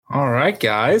All right,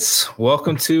 guys.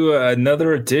 Welcome to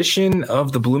another edition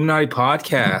of the Bluminati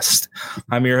podcast.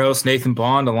 I'm your host, Nathan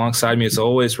Bond. Alongside me, as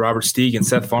always, Robert Steeg and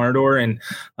Seth Farnador,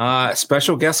 and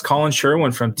special guest Colin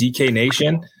Sherwin from DK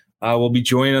Nation will be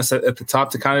joining us at the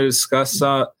top to kind of discuss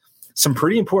some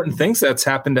pretty important things that's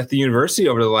happened at the university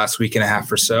over the last week and a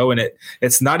half or so. And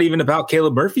it's not even about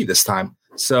Caleb Murphy this time.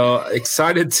 So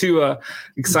excited to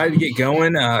get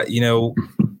going.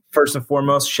 First and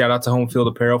foremost, shout out to Home Field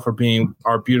Apparel for being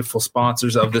our beautiful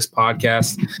sponsors of this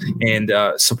podcast and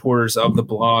supporters of the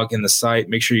blog and the site.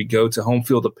 Make sure you go to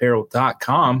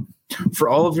homefieldapparel.com for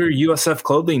all of your USF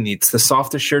clothing needs, the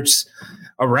softest shirts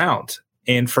around.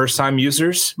 And first-time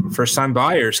users, first-time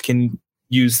buyers can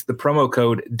use the promo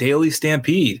code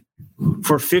DailyStampede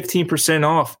for 15%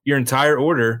 off your entire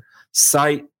order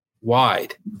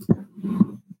site-wide.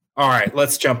 All right,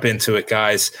 let's jump into it,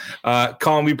 guys.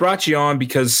 Colin, we brought you on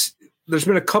because there's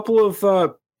been a couple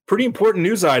of pretty important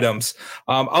news items.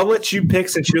 I'll let you pick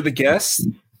since you're the guest.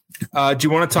 Do you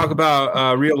want to talk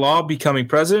about Rhea Law becoming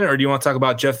president, or do you want to talk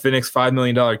about Jeff Vinik's $5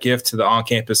 million gift to the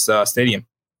on-campus stadium?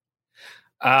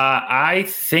 I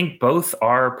think both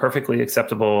are perfectly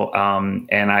acceptable,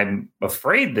 and I'm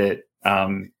afraid that,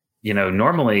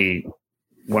 normally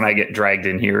when I get dragged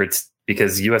in here, it's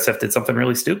because USF did something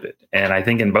really stupid. And I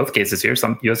think in both cases here,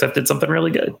 USF did something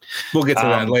really good. We'll get to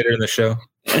that later in the show.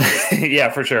 Yeah,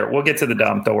 for sure. We'll get to the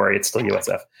dumb. Don't worry. It's still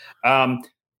USF.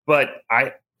 But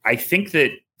I think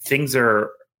that things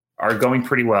are going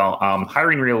pretty well.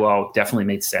 Hiring Rhea Law definitely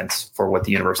made sense for what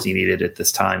the university needed at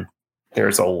this time.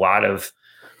 There's a lot of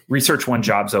Research One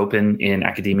jobs open in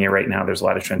academia right now. There's a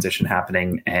lot of transition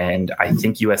happening. And I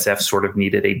think USF sort of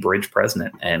needed a bridge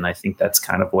president. And I think that's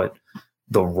kind of what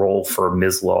the role for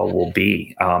Ms. Law will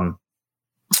be. I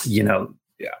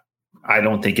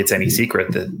don't think it's any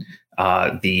secret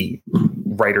that the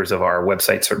writers of our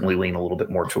website certainly lean a little bit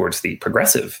more towards the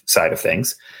progressive side of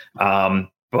things.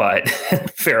 But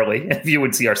fairly, if you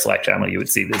would see our Slack channel, you would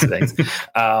see these things.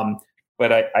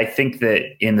 But I think that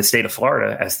in the state of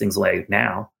Florida, as things lay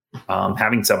now,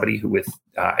 having somebody who with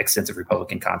extensive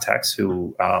Republican contacts,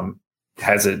 who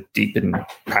has a deep and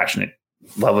passionate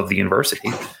love of the university,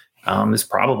 is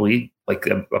probably like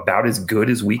about as good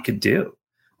as we could do.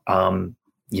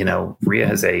 Rhea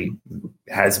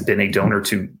has been a donor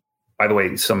to, by the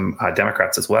way, some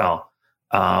Democrats as well,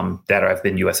 that have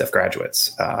been USF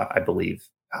graduates. I believe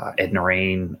Ed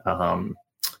Narain,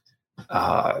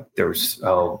 there's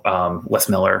Les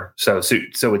Miller. So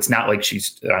it's not like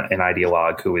she's an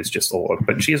ideologue who is just old,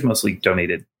 but she has mostly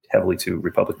donated heavily to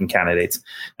Republican candidates,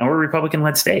 and we're a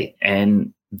Republican-led state.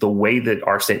 And the way that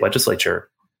our state legislature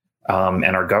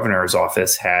and our governor's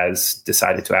office has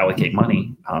decided to allocate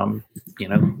money,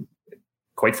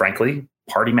 quite frankly,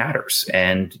 party matters.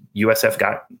 And USF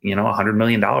got, $100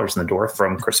 million in the door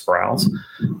from Chris Sprowls,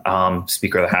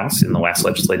 Speaker of the House, in the last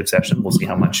legislative session. We'll see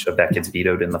how much of that gets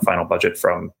vetoed in the final budget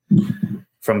from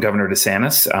Governor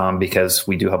DeSantis, because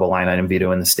we do have a line item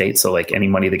veto in the state. So like any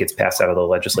money that gets passed out of the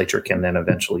legislature can then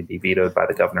eventually be vetoed by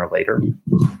the governor later.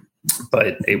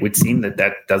 But it would seem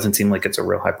that doesn't seem like it's a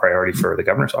real high priority for the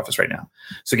governor's office right now.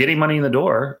 So getting money in the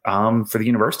door for the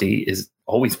university is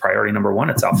always priority number one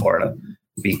at South Florida,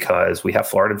 because we have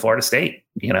Florida and Florida State,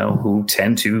 who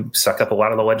tend to suck up a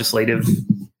lot of the legislative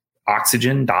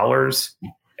oxygen, dollars,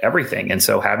 everything. And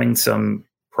so having some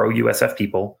pro-USF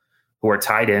people who are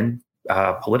tied in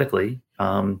politically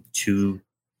to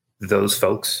those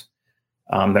folks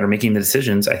that are making the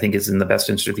decisions, I think is in the best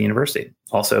interest of the university.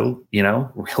 Also,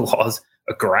 Rhea Law is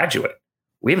a graduate.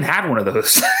 We haven't had one of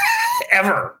those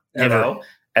ever,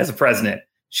 as a president.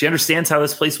 She understands how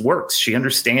this place works. She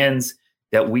understands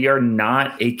that we are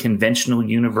not a conventional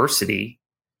university.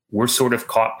 We're sort of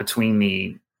caught between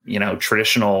the,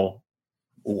 traditional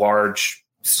large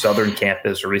Southern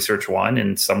campus or Research One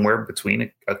and somewhere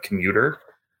between a commuter.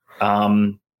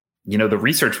 The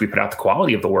research we put out, the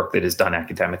quality of the work that is done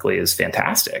academically is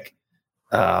fantastic.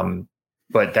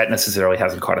 But that necessarily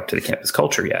hasn't caught up to the campus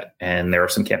culture yet. And there are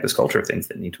some campus culture things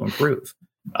that need to improve.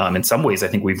 In some ways, I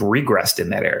think we've regressed in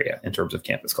that area in terms of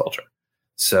campus culture.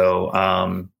 So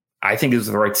I think it was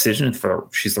the right decision.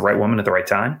 She's the right woman at the right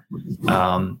time.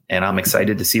 And I'm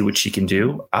excited to see what she can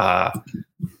do. I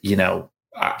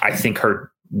think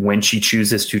when she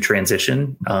chooses to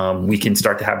transition, we can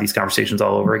start to have these conversations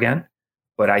all over again.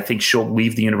 But I think she'll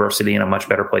leave the university in a much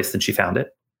better place than she found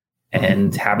it.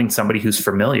 And having somebody who's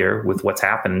familiar with what's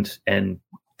happened and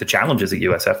the challenges at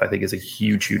USF, I think, is a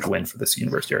huge, huge win for this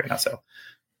university right now. So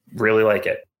really like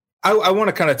it. I want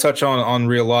to kind of touch on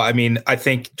Rhea Law. I mean, I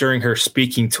think during her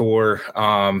speaking tour,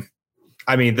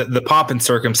 the pomp and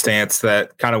circumstance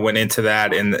that kind of went into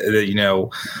that, and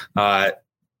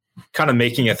kind of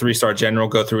making a 3-star general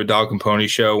go through a dog and pony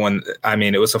show when, I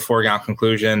mean, it was a foregone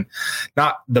conclusion.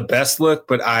 Not the best look,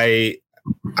 but I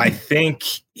think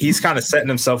he's kind of setting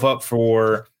himself up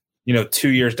for, 2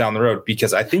 years down the road,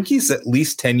 because I think he's at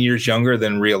least 10 years younger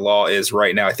than Rhea Law is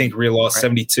right now. I think Rhea Law is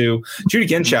 72. Judy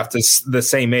Genschaft is the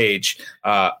same age.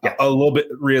 A little bit.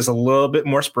 Rhea's a little bit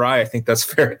more spry. I think that's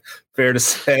fair to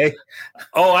say.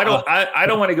 Oh, I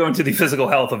don't want to go into the physical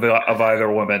health of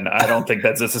either woman. I don't think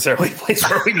that's necessarily a place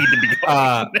where we need to be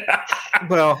going.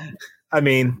 Well, I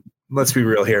mean, let's be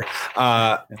real here.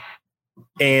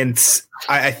 And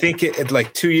I think it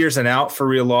like 2 years and out for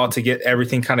Rhea Law to get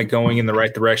everything kind of going in the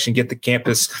right direction, get the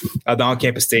campus, the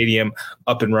on-campus stadium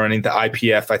up and running, the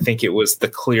IPF. I think it was the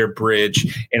clear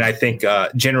bridge. And I think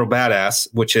General Badass,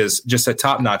 which is just a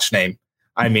top-notch name.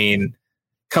 I mean,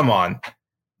 come on.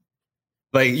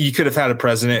 Like, you could have had a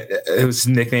president whose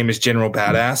nickname is General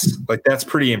Badass. Like, that's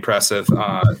pretty impressive.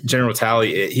 General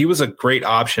Talley, he was a great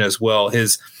option as well.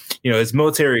 His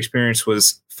military experience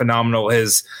was phenomenal.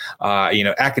 His,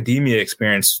 academia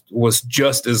experience was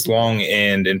just as long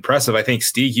and impressive. I think,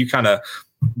 Steve, you kind of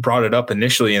brought it up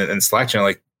initially in Slack channel.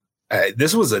 Like,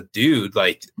 this was a dude.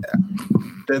 Like,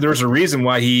 there was a reason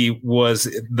why he was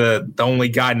the only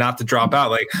guy not to drop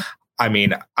out. Like, I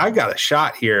mean, I got a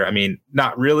shot here. I mean,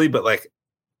 not really, but like,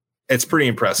 it's pretty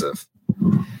impressive.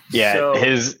 Yeah. I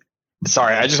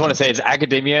just want to say his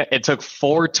academia, it took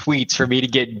 4 tweets for me to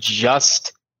get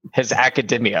just his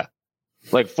academia.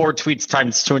 Like 4 tweets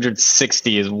times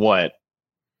 260 is what?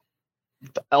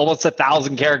 Almost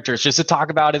 1,000 characters just to talk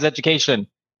about his education.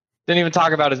 Didn't even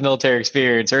talk about his military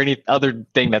experience or any other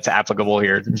thing that's applicable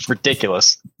here. It's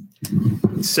ridiculous.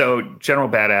 So General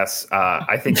Badass,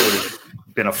 I think would have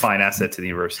been a fine asset to the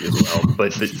university as well.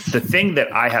 But the thing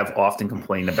that I have often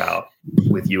complained about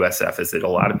with USF is that a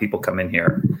lot of people come in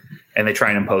here and they try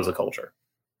and impose a culture.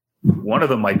 One of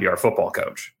them might be our football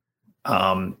coach.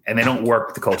 And they don't work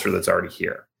with the culture that's already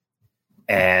here.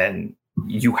 And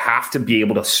you have to be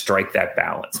able to strike that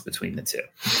balance between the two.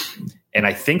 And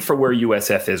I think for where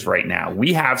USF is right now,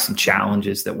 we have some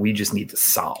challenges that we just need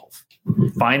to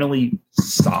finally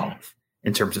solve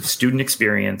in terms of student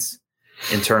experience,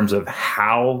 in terms of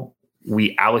how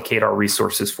we allocate our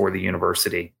resources for the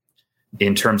university,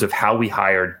 in terms of how we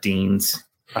hire deans,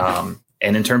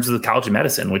 and in terms of the College of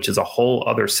Medicine, which is a whole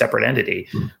other separate entity,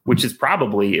 which is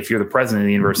probably, if you're the president of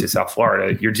the University of South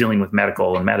Florida, you're dealing with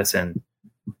medical and medicine,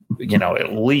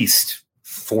 at least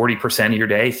 40% of your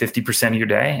day, 50% of your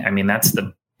day. I mean, that's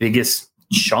the biggest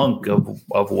chunk of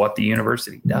what the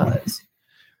university does.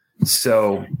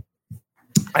 So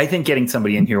I think getting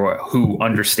somebody in here who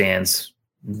understands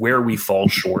where we fall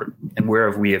short and where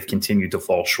we have continued to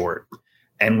fall short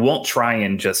and won't try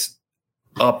and just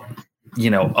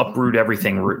uproot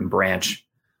everything root and branch,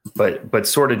 but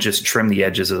sort of just trim the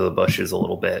edges of the bushes a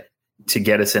little bit to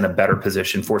get us in a better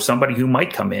position for somebody who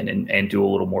might come in and do a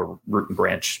little more root and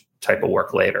branch type of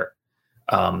work later.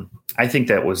 I think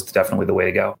that was definitely the way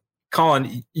to go.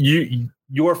 Colin,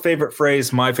 your favorite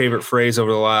phrase, my favorite phrase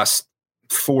over the last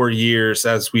 4 years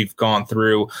as we've gone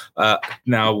through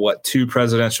now 2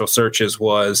 presidential searches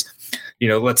was,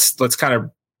 let's kind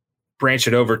of branch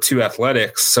it over to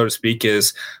athletics, so to speak,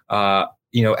 is,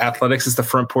 athletics is the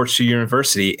front porch to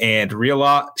university. And Rhea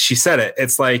Law, she said it.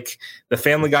 It's like the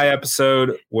Family Guy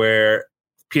episode where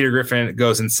Peter Griffin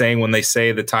goes insane when they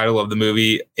say the title of the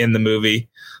movie in the movie,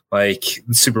 like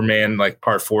Superman, like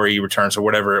Part 4, He Returns, or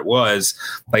whatever it was.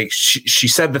 Like she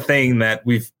said the thing that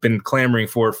we've been clamoring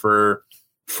for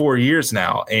 4 years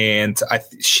now. And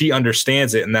she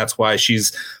understands it. And that's why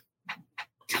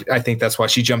I think that's why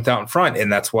she jumped out in front.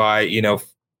 And that's why,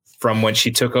 from when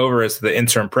she took over as the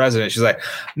interim president, she's like,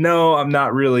 no, I'm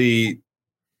not really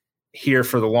here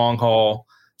for the long haul,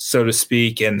 so to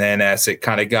speak. And then as it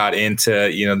kind of got into,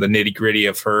 the nitty gritty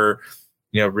of her,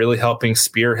 really helping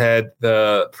spearhead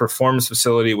the performance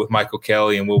facility with Michael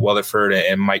Kelly and Will Weatherford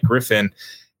and Mike Griffin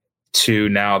to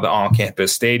now the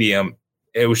on-campus stadium,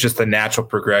 it was just a natural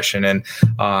progression. And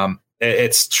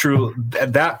it's true.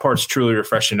 That part's truly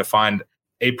refreshing to find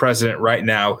a president right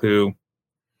now who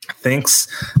thinks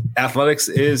athletics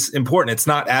is important. It's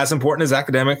not as important as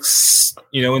academics,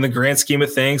 in the grand scheme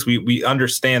of things. We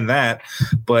understand that,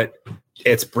 but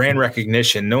it's brand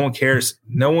recognition. No one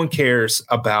cares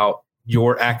about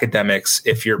your academics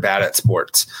if you're bad at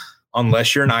sports,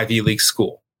 unless you're an Ivy League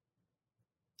school.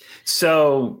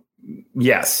 So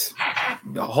yes,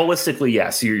 holistically,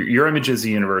 yes. Your image as a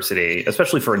university,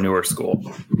 especially for a newer school,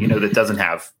 that doesn't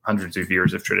have hundreds of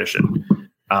years of tradition,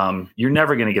 you're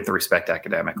never going to get the respect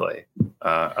academically,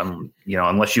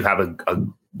 unless you have a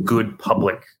good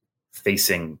public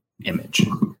facing image.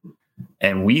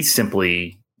 And we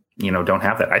simply, don't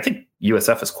have that. I think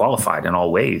USF is qualified in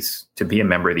all ways to be a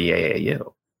member of the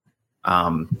AAU,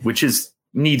 which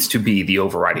needs to be the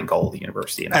overriding goal of the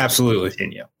university. And absolutely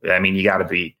continue. I mean, you got to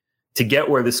be, to get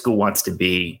where the school wants to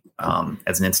be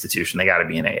as an institution, they got to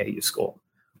be an AAU school.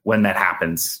 When that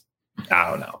happens, I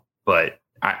don't know. But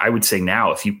I would say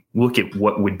now, if you look at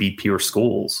what would be peer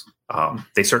schools,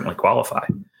 they certainly qualify.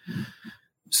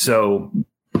 So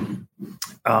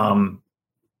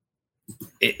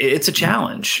it's a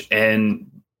challenge, and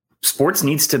sports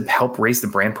needs to help raise the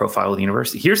brand profile of the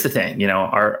university. Here's the thing,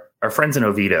 our friends in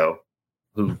Oviedo,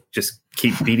 who just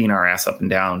keep beating our ass up and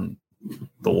down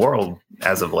the world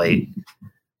as of late,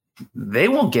 they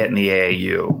won't get in the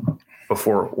AAU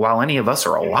while any of us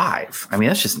are alive. I mean,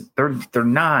 that's just, they're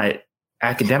not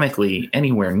academically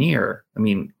anywhere near. I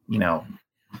mean,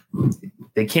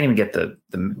 they can't even get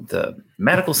the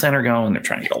medical center going. They're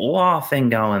trying to get a law thing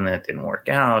going. That didn't work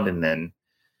out. And then,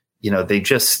 they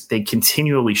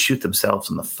continually shoot themselves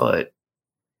in the foot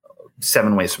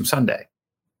 7 ways from Sunday.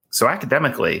 So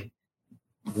academically,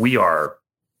 we are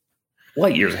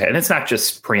light years ahead. And it's not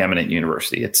just preeminent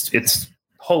university. It's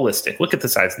holistic. Look at the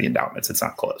size of the endowments. It's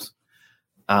not close.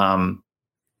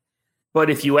 But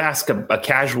if you ask a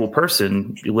casual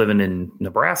person living in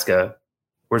Nebraska,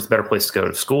 where's the better place to go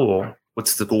to school?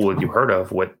 What's the school that you heard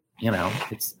of?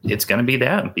 It's going to be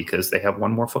them, because they have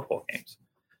one more football games.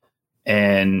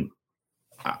 And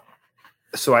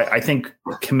so I think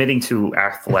committing to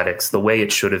athletics the way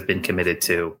it should have been committed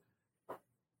to,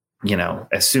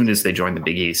 as soon as they joined the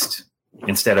Big East,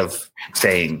 instead of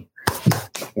saying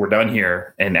we're done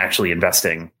here and actually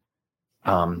investing,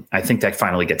 I think that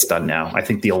finally gets done now. I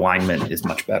think the alignment is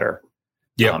much better.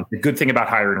 Yeah. The good thing about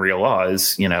hiring Real Law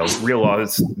is, Real Law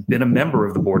has been a member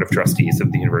of the board of trustees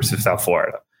of the University of South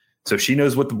Florida. So she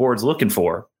knows what the board's looking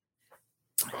for,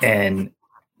 and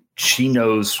she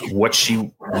knows what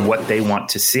they want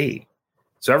to see.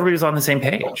 So everybody's on the same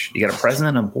page. You got a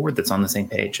president and a board that's on the same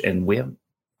page. And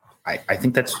I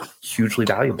think that's hugely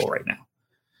valuable right now.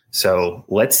 So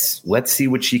let's see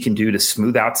what she can do to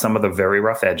smooth out some of the very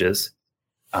rough edges.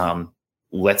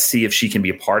 Let's see if she can be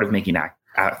a part of making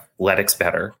athletics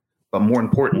better, but more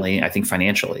importantly, I think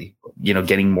financially,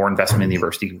 getting more investment in the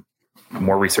university,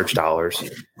 more research dollars,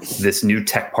 this new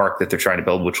tech park that they're trying to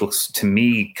build, which looks to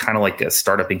me kind of like a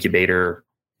startup incubator,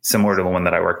 similar to the one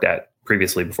that I worked at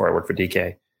previously before I worked for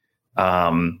DK.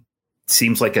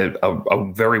 Seems like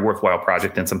a very worthwhile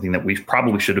project, and something that we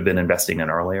probably should have been investing in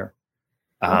earlier.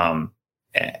 And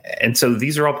so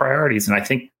these are all priorities, and I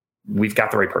think we've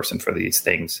got the right person for these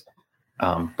things.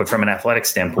 But from an athletic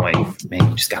standpoint, man,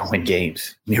 you just got to win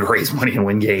games. You need to raise money and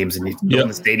win games, and building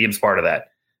the stadium's part of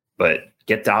that. But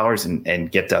get dollars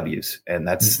and get W's. And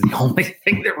that's the only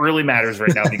thing that really matters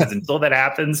right now, because until that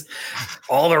happens,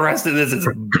 all the rest of this is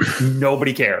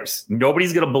nobody cares.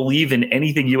 Nobody's going to believe in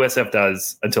anything USF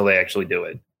does until they actually do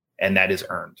it. And that is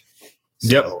earned.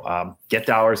 So get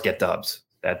dollars, get dubs.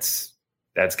 That's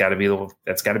got to be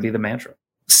the mantra.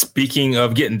 Speaking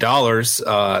of getting dollars,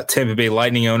 Tampa Bay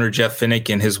Lightning owner Jeff Finnick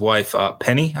and his wife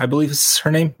Penny, I believe is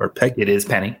her name, or Peg. It is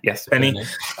Penny. Yes, Penny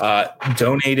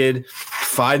donated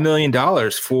 $5 million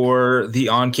for the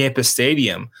on-campus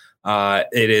stadium.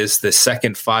 It is the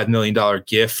second $5 million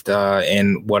gift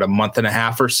in a month and a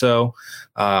half or so.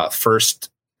 First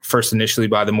initially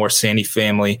by the Morsani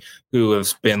family, who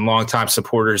has been longtime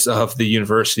supporters of the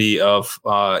University of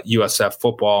USF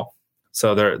football.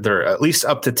 So they're at least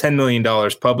up to $10 million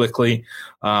publicly.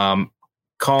 Colin,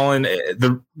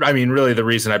 really the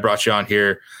reason I brought you on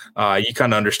here, you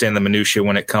kind of understand the minutia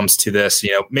when it comes to this.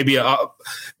 Maybe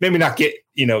not get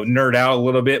nerd out a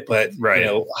little bit, but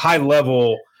high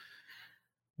level.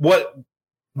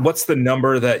 What's the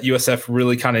number that USF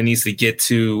really kind of needs to get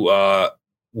to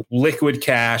liquid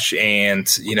cash, and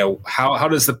how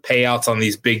does the payouts on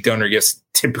these big donor gifts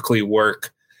typically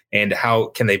work? And how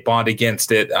can they bond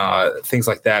against it? Things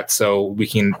like that, so we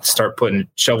can start putting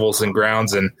shovels in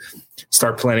grounds and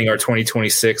start planning our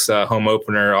 2026 home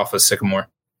opener off of Sycamore.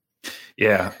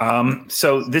 Yeah.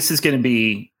 So this is going to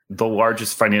be the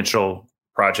largest financial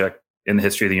project in the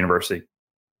history of the university,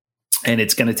 and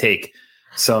it's going to take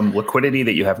some liquidity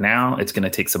that you have now. It's going to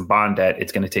take some bond debt.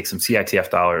 It's going to take some CITF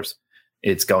dollars.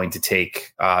 It's going to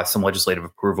take some legislative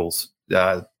approvals.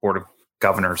 Board of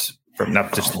Governors. From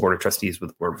not just the Board of Trustees, but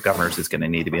the Board of Governors is going to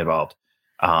need to be involved.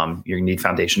 You're going to need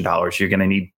foundation dollars. You're going to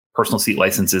need personal seat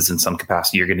licenses in some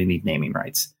capacity. You're going to need naming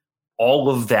rights. All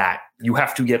of that, you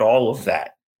have to get all of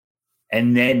that.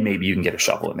 And then maybe you can get a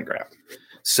shovel in the ground.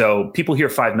 So people hear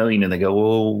 $5 million and they go,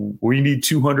 well, we need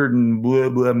 $200 and blah,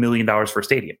 blah million for a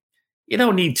stadium. You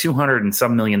don't need $200 and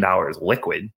some million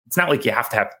liquid. It's not like you have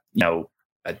to have,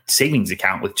 a savings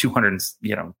account with 200,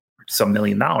 some $1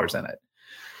 million in it.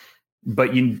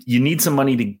 But you need some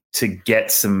money to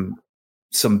get some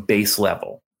base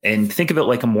level. And think of it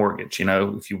like a mortgage.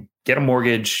 If you get a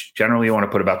mortgage, generally you want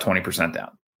to put about 20%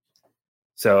 down.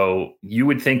 So you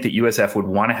would think that USF would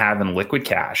want to have in liquid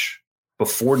cash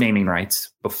before naming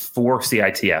rights, before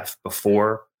CITF,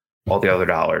 before all the other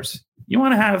dollars. You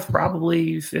want to have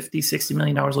probably $50, $60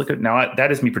 million liquid. Now,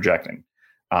 that is me projecting.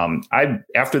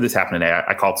 After this happened today,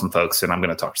 I called some folks, and I'm going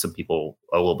to talk to some people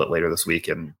a little bit later this week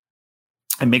and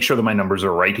make sure that my numbers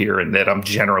are right here and that I'm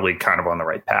generally kind of on the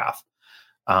right path.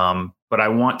 But I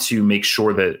want to make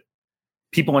sure that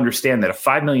people understand that a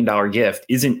 $5 million gift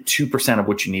isn't 2% of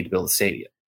what you need to build a stadium.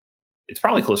 It's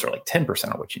probably closer to like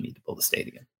 10% of what you need to build a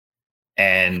stadium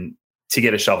and to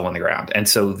get a shovel in the ground. And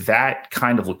so that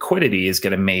kind of liquidity is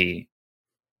going to be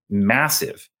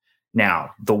massive.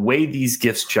 Now, the way these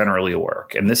gifts generally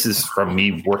work, and this is from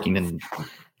me working in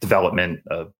development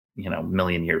of, a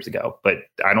million years ago, but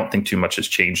I don't think too much has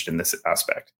changed in this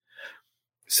aspect.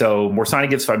 So Morsani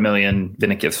gives $5 million,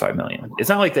 Vinik gives $5 million. It's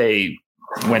not like they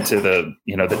went to the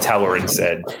teller and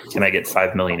said, "Can I get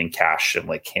 $5 million in cash?" and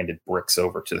like handed bricks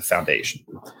over to the foundation.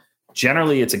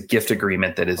 Generally, it's a gift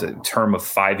agreement that is a term of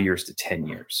 5 years to 10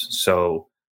 years. So,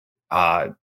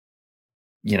 Mr.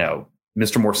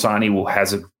 Morsani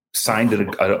has signed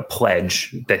a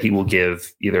pledge that he will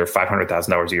give either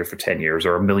 $500,000 a year for 10 years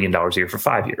or $1 million a year for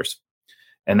 5 years.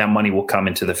 And that money will come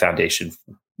into the foundation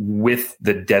with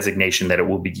the designation that it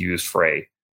will be used for a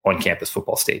on-campus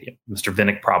football stadium. Mr.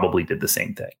 Vinik probably did the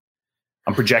same thing.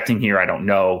 I'm projecting here. I don't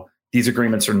know. These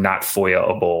agreements are not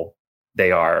FOIA-able.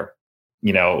 They are,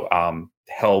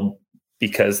 held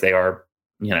because they are,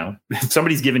 if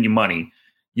somebody's giving you money,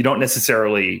 you don't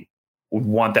necessarily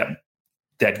want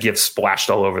that gift splashed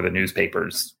all over the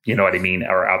newspapers, you know what I mean,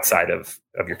 or outside of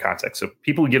your context. So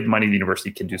people who give money to the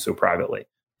university can do so privately.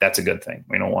 That's a good thing.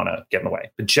 We don't want to get in the way.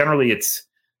 But generally, it's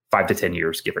 5 to 10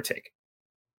 years, give or take.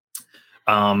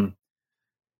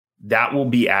 That will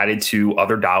be added to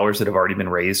other dollars that have already been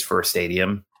raised for a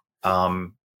stadium,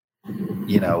 and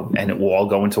it will all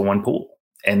go into one pool.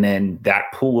 And then that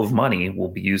pool of money will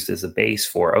be used as a base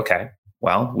for, okay,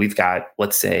 well, we've got,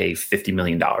 let's say, $50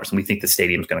 million, and we think the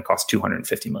stadium is going to cost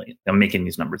 $250 million. I'm making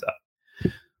these numbers up.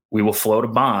 We will float a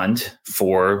bond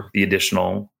for the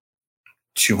additional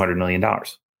 $200 million.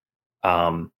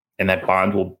 And that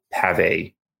bond will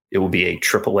it will be a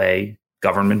AAA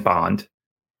government bond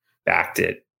backed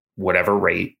at whatever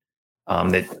rate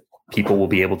that people will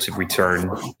be able to return,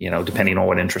 depending on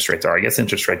what interest rates are. I guess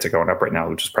interest rates are going up right now,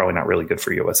 which is probably not really good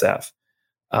for USF.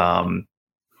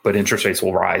 But interest rates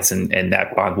will rise and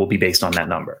that bond will be based on that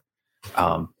number.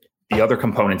 The other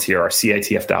components here are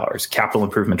CITF dollars, Capital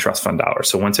Improvement Trust Fund dollars.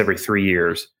 So once every 3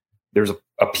 years, there's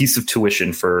a piece of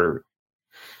tuition for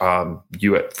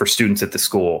students at the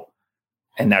school.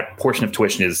 And that portion of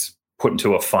tuition is put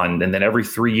into a fund. And then every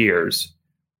 3 years,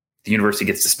 the university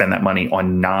gets to spend that money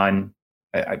on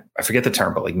I forget the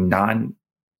term, but like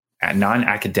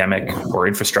non-academic or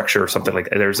infrastructure or something like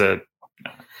that.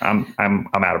 I'm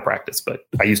out of practice, but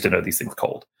I used to know these things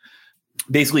cold.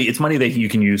 Basically, it's money that you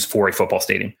can use for a football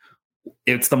stadium.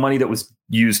 It's the money that was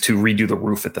used to redo the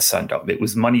roof at the Sundome. It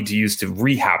was money used to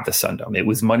rehab the Sundome. It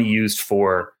was money used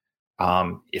for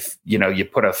if you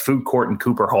put a food court in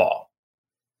Cooper Hall,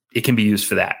 it can be used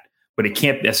for that, but it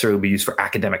can't necessarily be used for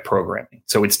academic programming.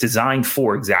 So it's designed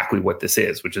for exactly what this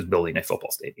is, which is building a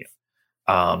football stadium.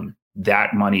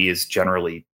 That money is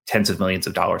generally tens of millions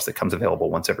of dollars that comes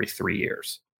available once every 3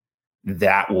 years.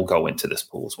 That will go into this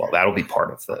pool as well. That'll be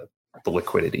part of the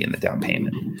liquidity and the down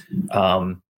payment.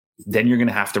 Then you're going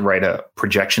to have to write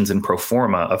projections and pro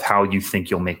forma of how you think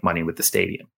you'll make money with the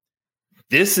stadium.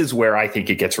 This is where I think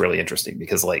it gets really interesting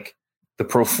because like the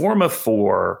pro forma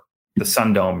for the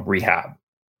Sundome rehab,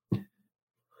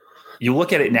 you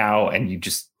look at it now and you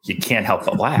can't help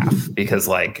but laugh because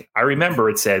like, I remember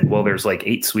it said, well, there's like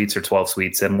 8 suites or 12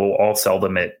 suites and we'll all sell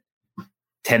them at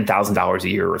 $10,000 a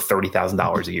year or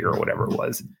 $30,000 a year or whatever it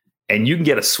was. And you can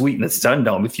get a suite in the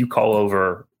Sundome if you call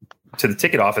over to the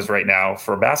ticket office right now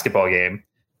for a basketball game.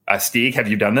 Stieg, have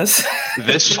you done this?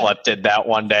 This schlep did that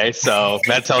one day. So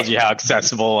that tells you how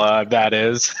accessible that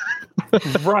is.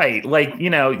 Right. Like,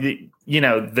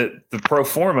 the pro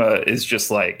forma is just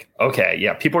like, okay,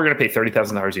 yeah, people are going to pay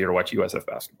 $30,000 a year to watch USF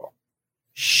basketball.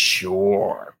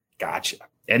 Sure. Gotcha.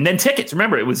 And then tickets.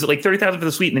 Remember, it was like $30,000 for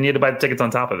the suite, and then you had to buy the tickets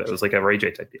on top of it. It was like a Ray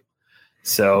J type deal.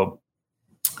 So,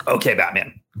 okay,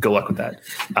 Batman, good luck with that.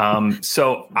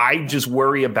 So I just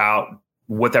worry about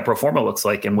what that pro forma looks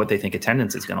like and what they think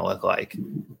attendance is going to look like,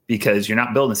 because you're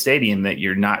not building a stadium that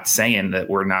you're not saying that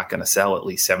we're not going to sell at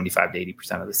least 75 to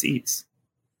 80% of the seats.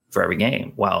 for every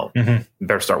game. Well, you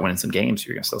better start winning some games.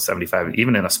 You're going to sell 75,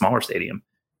 even in a smaller stadium.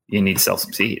 You need to sell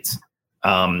some seats.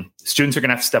 Students are going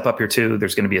to have to step up here too.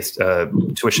 There's going to be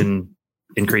a tuition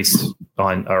increase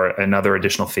or another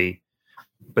additional fee,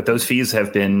 but those fees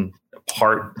have been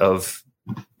part of,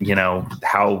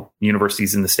 how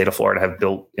universities in the state of Florida have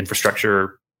built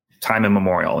infrastructure time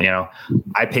immemorial.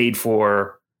 I paid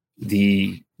for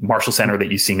the Marshall Center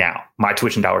that you see now. My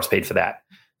tuition dollars paid for that.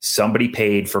 Somebody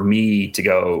paid for me to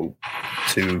go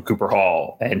to Cooper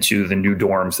Hall and to the new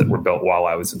dorms that were built while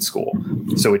I was in school.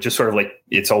 So it just sort of like,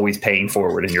 it's always paying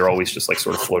forward, and you're always just like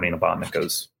sort of floating a bond that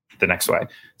goes the next way.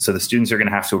 So the students are going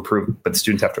to have to approve, but the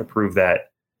students have to approve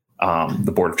that.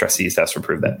 The Board of Trustees has to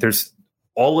approve that. There's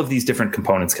all of these different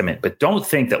components come in, but don't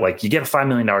think that like you get a $5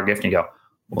 million gift and you go,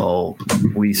 well,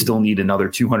 we still need another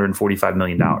 $245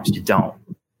 million. You don't.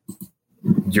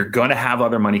 You're going to have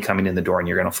other money coming in the door, and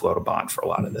you're going to float a bond for a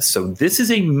lot of this. So this is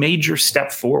a major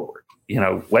step forward.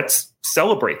 Let's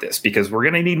celebrate this, because we're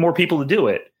going to need more people to do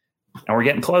it, and we're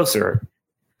getting closer.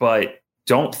 But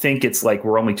don't think it's like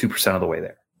we're only 2% of the way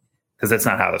there, because that's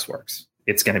not how this works.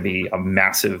 It's going to be a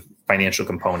massive financial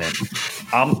component.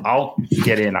 I'll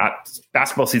get in.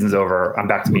 Basketball season's over. I'm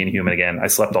back to being human again. I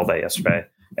slept all day yesterday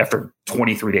after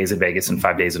 23 days in Vegas and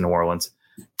 5 days in New Orleans.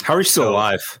 How are you still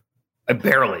alive?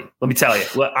 Barely. Let me tell you.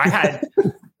 Well, I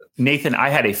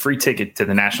had a free ticket to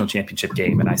the national championship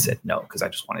game, and I said no because I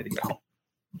just wanted to get home.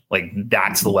 Like,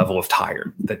 that's the level of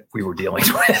tired that we were dealing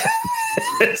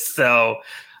with. So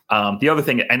the other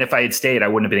thing, and if I had stayed, I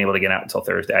wouldn't have been able to get out until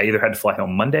Thursday. I either had to fly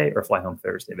home Monday or fly home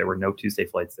Thursday. There were no Tuesday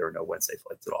flights. There were no Wednesday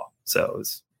flights at all. So it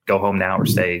was go home now or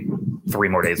stay 3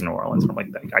 more days in New Orleans. And I'm like,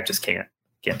 I just can't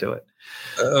do it.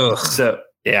 Ugh. So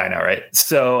yeah, I know, right?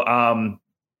 So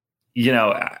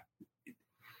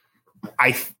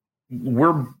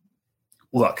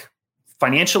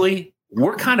financially,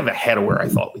 we're kind of ahead of where I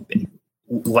thought we'd be.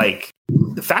 Like,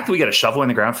 the fact that we got a shovel in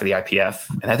the ground for the IPF,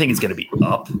 and I think it's going to be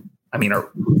up. I mean,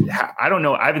 I don't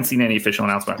know. I haven't seen any official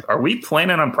announcement. Are we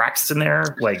planning on practicing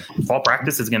there? Like, fall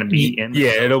practice is going to be in?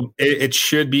 Yeah, it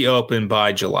should be open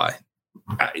by July.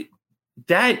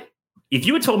 If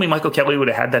you had told me Michael Kelly would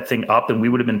have had that thing up and we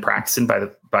would have been practicing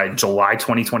by July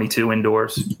 2022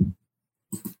 indoors,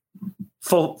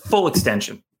 full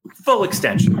extension.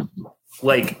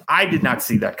 Like, I did not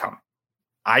see that coming.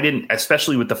 I didn't,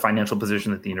 especially with the financial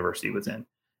position that the university was in.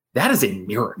 That is a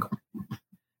miracle.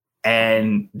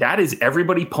 And that is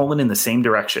everybody pulling in the same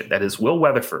direction. That is Will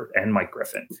Weatherford and Mike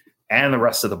Griffin and the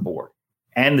rest of the board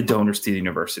and the donors to the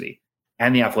university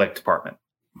and the athletic department.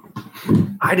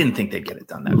 I didn't think they'd get it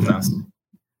done that fast.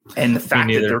 And the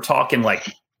fact that they're talking like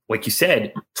you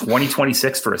said,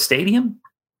 2026 for a stadium,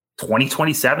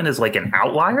 2027 is like an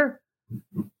outlier.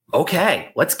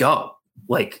 Okay, let's go.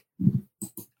 Like,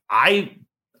 I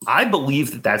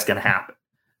believe that that's going to happen.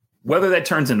 Whether that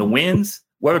turns into wins,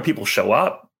 whether people show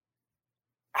up,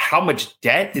 how much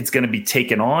debt it's going to be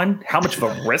taken on, how much of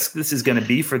a risk this is going to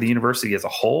be for the university as a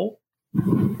whole.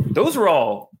 Those are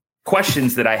all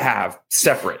questions that I have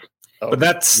separate. But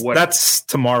that's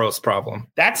tomorrow's problem.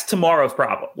 That's tomorrow's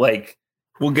problem. Like,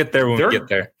 we'll get there when we get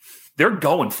there. They're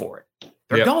going for it.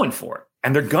 They're going for it,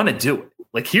 and they're going to do it.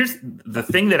 Like, here's the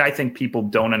thing that I think people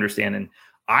don't understand. And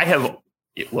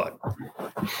look,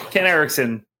 Ken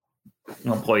Erickson,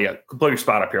 I'll pull your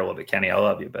spot up here a little bit, Kenny. I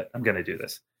love you, but I'm going to do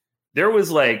this. There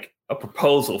was like a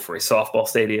proposal for a softball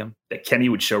stadium that Kenny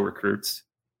would show recruits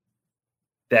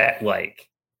that, like,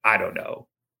 I don't know,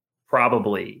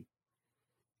 probably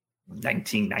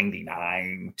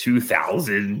 1999,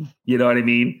 2000, you know what I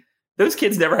mean? Those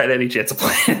kids never had any chance of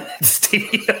playing in that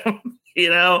stadium,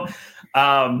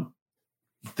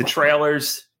 the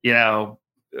trailers, a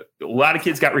lot of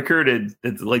kids got recruited.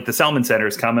 Like, the Selman Center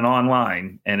is coming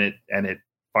online, and it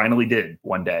finally did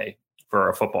one day for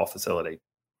a football facility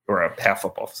or a half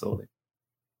football facility.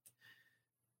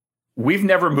 We've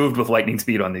never moved with lightning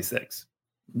speed on these things.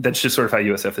 That's just sort of how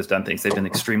USF has done things. They've been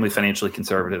extremely financially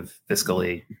conservative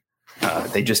fiscally.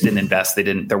 They just didn't invest.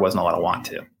 There wasn't a lot of want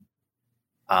to.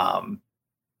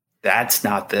 That's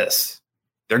not this.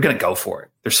 They're going to go for it.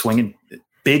 They're swinging.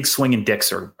 Big swinging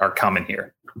dicks are coming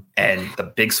here. And the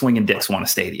big swinging dicks want a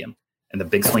stadium. And the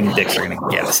big swinging dicks are going to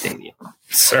get a stadium.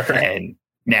 Sure. And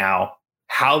now,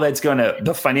 how that's going to,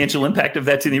 the financial impact of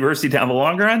that to the university down the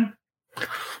long run,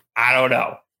 I don't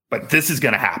know. But this is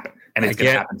going to happen. And it's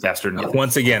going to happen faster than you think.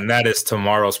 Once again, that is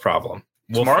tomorrow's problem.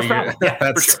 Tomorrow's problem? Yeah,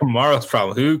 that's tomorrow's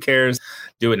problem. Who cares?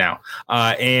 Do it now.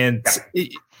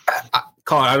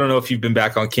 Colin, I don't know if you've been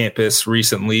back on campus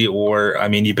recently, or I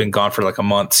mean, you've been gone for like a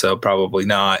month, so probably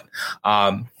not.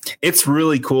 It's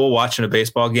really cool watching a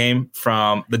baseball game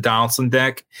from the Donaldson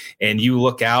deck, and you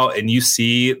look out and you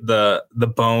see the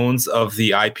bones of the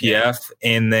IPF,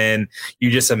 and then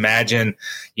you just imagine,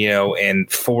 in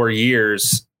 4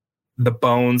 years, the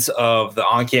bones of the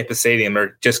on-campus stadium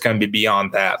are just going to be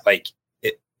beyond that. Like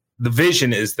the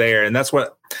vision is there, and that's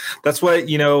what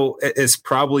has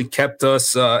probably kept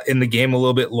us in the game a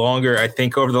little bit longer. I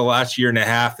think over the last year and a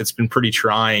half, it's been pretty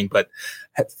trying, but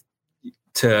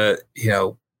to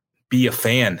be a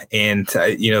fan and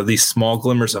these small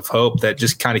glimmers of hope that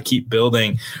just kind of keep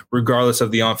building regardless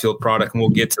of the on-field product, and we'll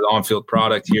get to the on-field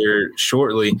product here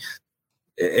shortly.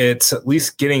 It's at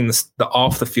least getting the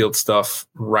off the field stuff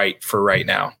right for right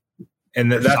now,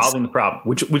 and that's solving the problem.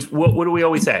 Which what do we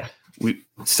always say?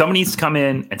 Someone needs to come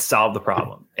in and solve the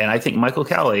problem. And I think Michael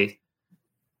Kelly,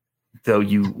 though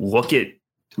you look at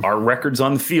our records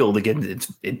on the field, again,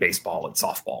 it's in baseball and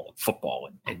softball and football,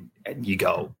 and you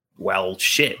go, well,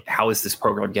 shit, how is this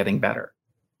program getting better?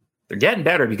 They're getting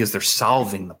better because they're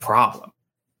solving the problem.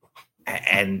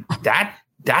 And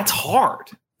that's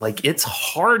hard. Like, it's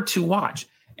hard to watch.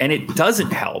 And it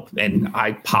doesn't help. And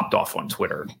I popped off on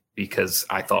Twitter because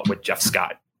I thought with Jeff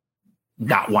Scott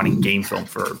not wanting game film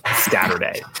for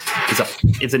Saturday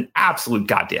is an absolute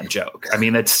goddamn joke. I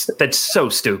mean, that's so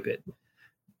stupid.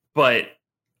 But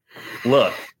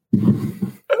look,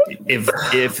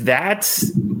 if that's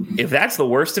the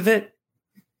worst of it,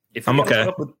 I'm okay.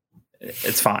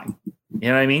 It's fine. You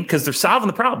know what I mean? Because they're solving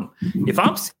the problem. If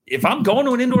I'm going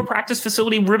to an indoor practice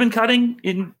facility ribbon cutting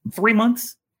in 3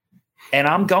 months, and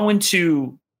I'm getting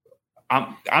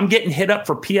hit up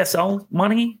for PSL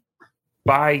money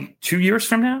by 2 years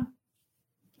from now,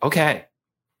 okay,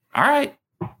 all right.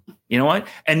 You know what?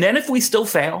 And then if we still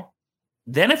fail,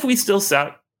 if we still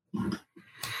suck, I'm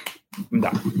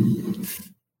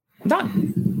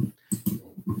done.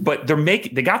 But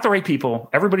they got the right people.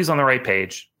 Everybody's on the right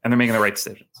page, and they're making the right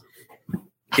decisions.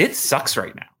 It sucks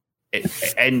right now. I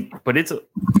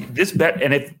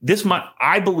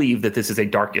believe that this is a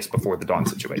darkest before the dawn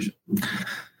situation.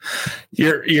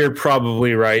 You're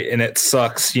probably right, and it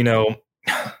sucks.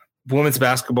 Women's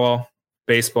basketball,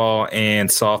 baseball, and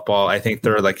softball, I think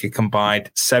they're like a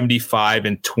combined 75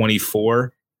 and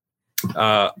 24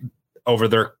 over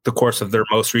the course of their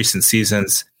most recent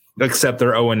seasons, except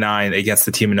they're 0-9 against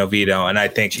the team in Oviedo. And I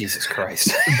think, Jesus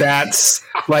Christ, that's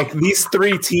like, these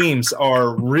three teams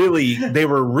were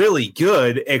really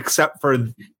good, except for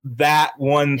that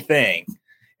one thing.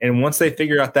 And once they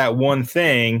figure out that one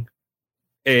thing,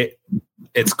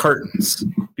 it's curtains.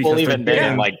 Well, even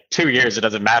then, in like 2 years, it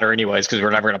doesn't matter anyways, because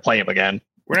we're never going to play him again.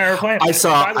 We're never playing. I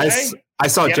saw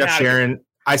Jeff Sharon.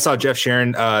 I saw Jeff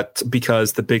Sharon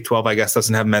because the Big 12, I guess,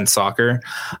 doesn't have men's soccer.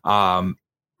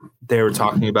 They were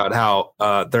talking about how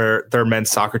their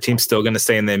men's soccer team's still going to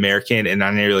stay in the American, and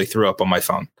I nearly threw up on my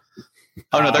phone.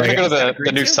 Oh no, they're going to go to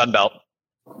the new Sun Belt.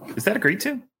 Is that agreed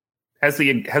to? Has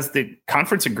the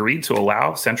conference agreed to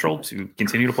allow Central to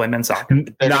continue to play men's soccer?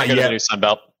 Not yet. The new Sun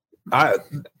Belt. I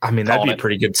mean, that'd be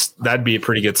pretty good. That'd be a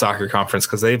pretty good soccer conference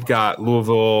because they've got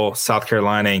Louisville, South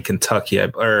Carolina, and Kentucky.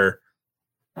 Or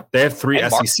they have three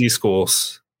SEC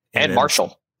schools and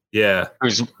Marshall. Yeah,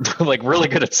 who's like really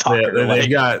good at soccer. Yeah, they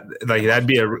got like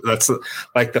that's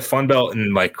like the Fun Belt,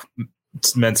 and like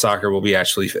men's soccer will be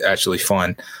actually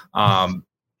fun.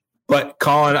 But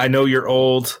Colin, I know you're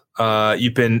old.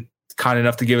 You've been kind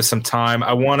enough to give us some time.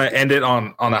 I want to end it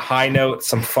on a high note,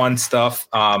 some fun stuff.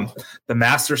 The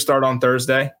Masters start on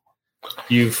Thursday.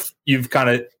 You've kind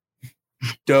of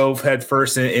dove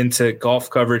headfirst into golf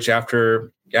coverage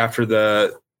after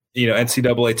the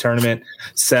NCAA tournament.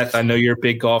 Seth, I know you're a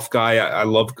big golf guy. I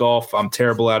love golf. I'm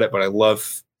terrible at it, but I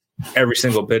love every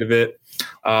single bit of it.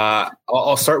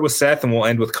 I'll start with Seth and we'll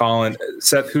end with Colin.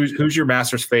 Seth, who's your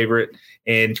Masters favorite,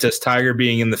 and does Tiger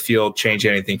being in the field change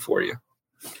anything for you?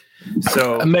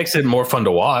 So it makes it more fun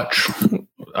to watch.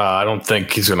 I don't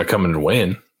think he's going to come in and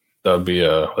win. That'd be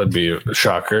a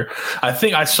shocker. I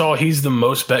think I saw he's the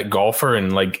most bet golfer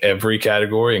in like every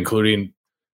category, including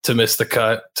to miss the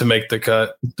cut, to make the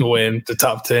cut, to win, to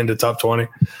top 10, to top 20.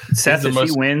 Seth, if he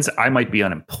wins, I might be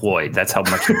unemployed. That's how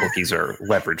much the bookies are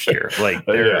leveraged here. Like,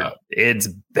 It's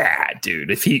bad, dude.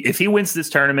 If he wins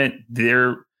this tournament,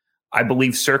 I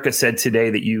believe Circa said today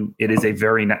that it is they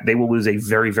will lose a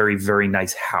very, very, very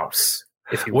nice house.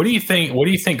 What do you think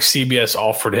CBS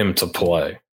offered him to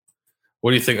play?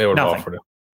 What do you think they would have offered him?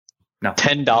 No,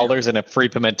 $10 and a free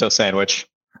pimento sandwich.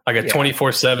 Like a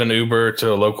 24/7 Uber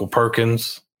to a local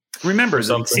Perkins. Remember,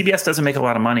 CBS doesn't make a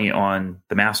lot of money on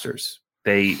the Masters.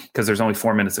 because there's only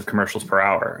 4 minutes of commercials per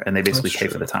hour, and they basically pay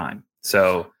for the time.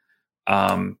 So,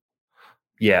 CBS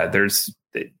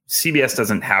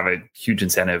doesn't have a huge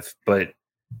incentive, but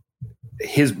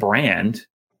his brand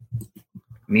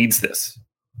needs this.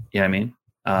 You know what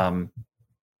I mean?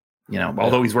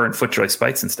 Although he's wearing FootJoy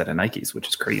spikes instead of Nikes, which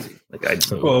is crazy.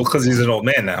 Because he's an old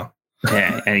man now.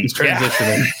 Yeah, and he's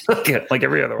transitioning like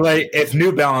every other one. Like if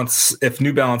New Balance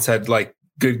had like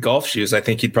good golf shoes, I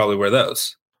think he'd probably wear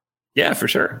those. Yeah, for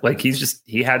sure. Like he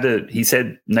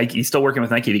said Nike, he's still working with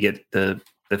Nike to get the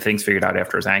things figured out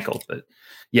after his ankle. But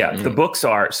yeah, the books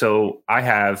are, so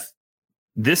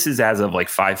this is as of like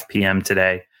 5 p.m.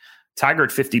 today. Tiger at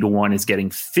 50-1 is getting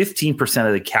 15%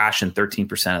 of the cash and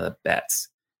 13% of the bets.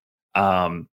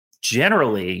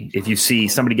 Generally, if you see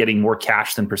somebody getting more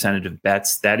cash than percentage of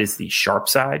bets, that is the sharp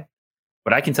side.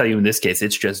 But I can tell you in this case,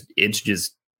 it's just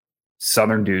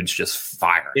Southern dudes just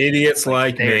firing. Idiots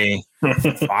like me.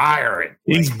 Firing.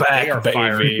 He's back,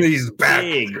 baby. He's back.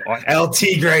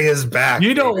 LT Gray is back.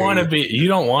 You don't want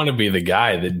to be the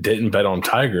guy that didn't bet on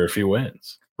Tiger if he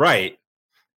wins. Right.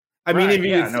 I mean,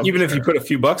 even if you put a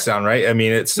few bucks down, right? I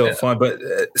mean, it's still fun. But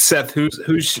Seth,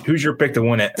 who's your pick to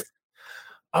win it?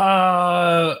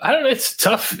 I don't know. It's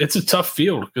tough. It's a tough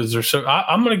field because there's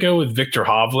I'm going to go with Victor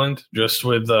Hovland, just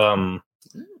with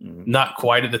not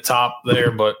quite at the top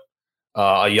there, but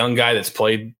a young guy that's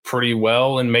played pretty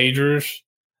well in majors.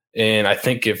 And I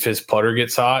think if his putter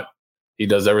gets hot, he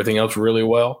does everything else really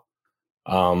well.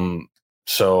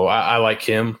 So I like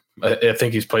him. I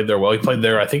think he's played there well. He played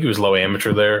there. I think he was low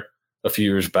amateur there a few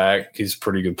years back. He's a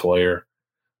pretty good player.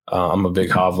 I'm a big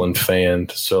Hovland fan,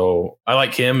 so I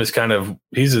like him as I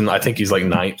think he's like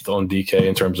 9th on DK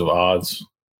in terms of odds.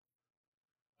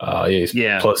 He's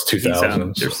plus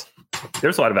 2,000.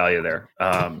 There's a lot of value there.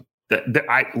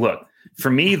 Look,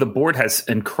 for me, the board has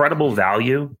incredible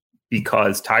value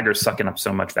because Tiger's sucking up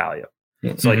so much value.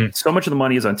 So like so much of the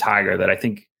money is on Tiger that I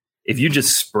think if you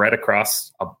just spread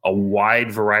across a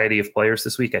wide variety of players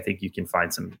this week, I think you can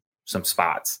find some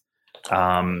spots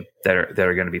that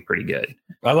are going to be pretty good.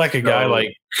 I like a guy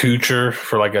like Kuchar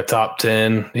for like a top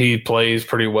 10. He plays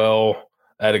pretty well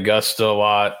at Augusta a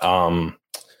lot.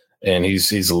 And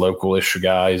he's a local-ish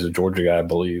guy. He's a Georgia guy, I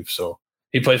believe. So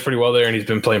he plays pretty well there, and he's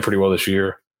been playing pretty well this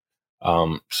year.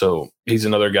 So he's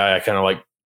another guy I kind of like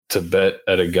to bet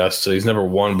at Augusta. He's never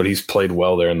won, but he's played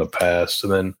well there in the past.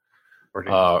 And then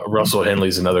Russell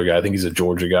Henley's another guy. I think he's a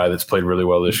Georgia guy that's played really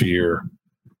well this year.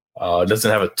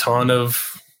 Doesn't have a ton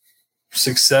of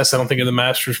success, I don't think, in the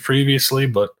Masters previously,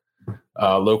 but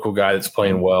local guy that's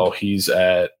playing well. He's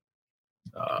at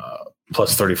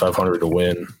plus 3,500 to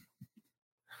win.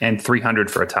 And 300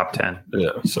 for a top 10.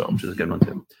 Yeah, which is a good one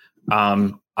too.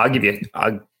 I'll give you.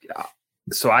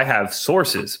 So I have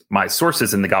sources. My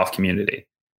sources in the golf community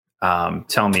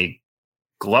tell me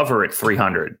Glover at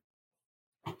 300.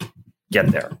 Get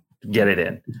there, get it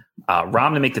in.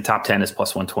 Rahm to make the top 10 is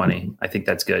plus 120. I think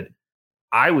that's good.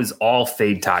 I was all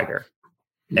fade Tiger.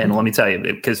 And let me tell you,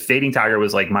 because fading Tiger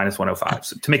was like minus 105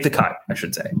 so to make the cut, I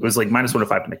should say. It was like minus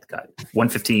 105 to make the cut,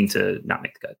 115 to not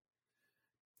make the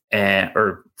cut,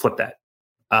 or flip that.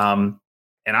 And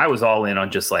I was all in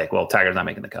on just like, well, Tiger's not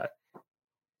making the cut.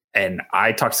 And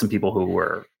I talked to some people who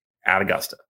were at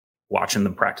Augusta watching the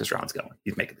practice rounds going.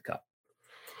 He's making the cut.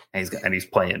 And he's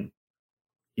playing.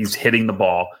 He's hitting the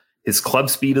ball. His club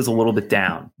speed is a little bit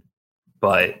down,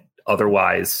 but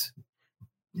otherwise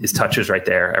his touch is right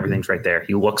there. Everything's right there.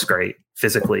 He looks great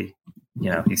physically.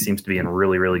 He seems to be in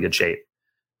really, really good shape.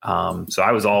 So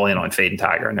I was all in on fading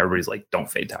Tiger, and everybody's like,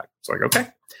 don't fade Tiger. So like, okay.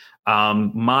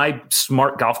 My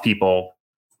smart golf people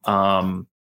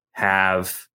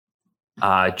have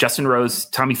Justin Rose,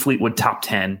 Tommy Fleetwood, top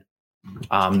 10.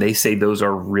 They say those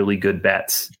are really good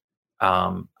bets.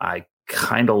 I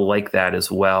kind of like that as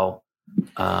well.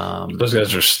 Those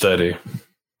guys are steady.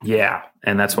 Yeah.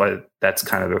 And that's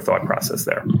kind of their thought process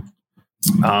there.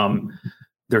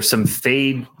 There's some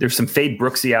fade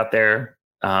Brooksy out there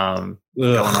going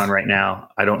on right now.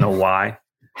 I don't know why.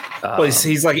 Well,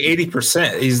 he's like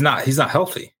 80%. He's not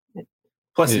healthy.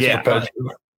 Plus,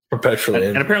 perpetually.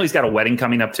 And apparently he's got a wedding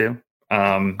coming up too.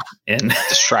 And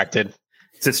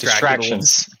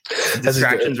distractions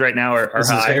right now are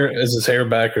high. Is his hair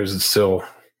back, or is it still?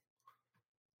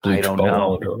 I don't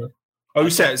know. Oh,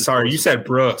 you said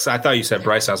Brooks. I thought you said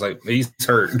Bryce. I was like, he's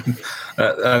hurt.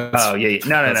 No.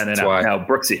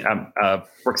 Brooksy.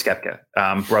 Brooks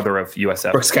Koepka, brother of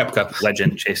USF. Brooks Koepka.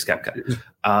 Legend Chase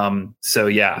Koepka. So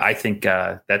yeah, I think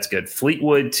that's good.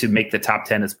 Fleetwood to make the top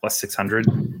 10 is plus 600.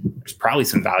 There's probably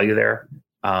some value there.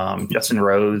 Justin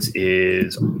Rose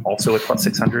is also at plus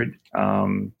 600.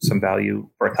 Some value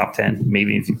for a top 10.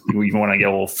 Maybe if you even want to get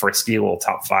a little frisky, a little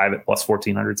top 5 at plus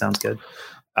 1400 sounds good.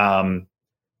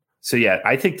 So yeah,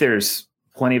 I think there's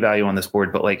plenty of value on this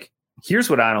board, but like, here's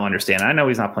what I don't understand. I know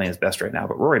he's not playing his best right now,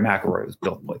 but Rory McIlroy was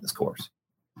built to play this course.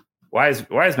 Why is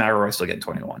McIlroy still getting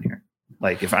 21 here?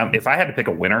 Like if I had to pick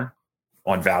a winner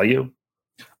on value,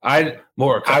 I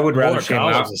would rather Shane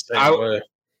Lowry.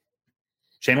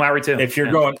 Shane Lowry too. If you're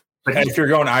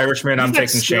going Irishman, I'm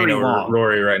taking Shane over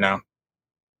Rory right now.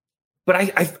 But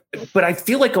I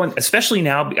feel like especially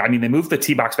now. I mean, they moved the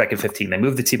tee box back in 15. They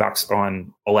moved the tee box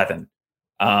on 11.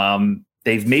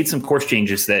 They've made some course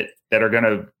changes that are going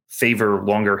to favor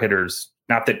longer hitters.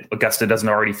 Not that Augusta doesn't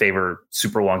already favor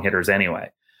super long hitters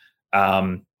anyway.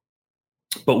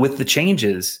 But with the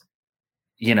changes,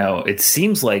 it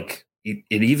seems like it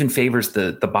even favors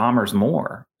the bombers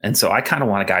more. And so I kind of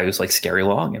want a guy who's like scary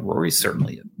long, and Rory's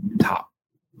certainly a top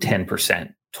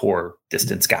 10% tour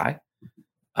distance guy.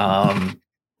 You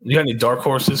got any dark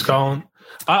horses, Colin?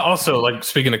 I also like,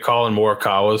 speaking of Colin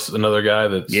Morikawa's another guy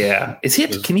that's Is he?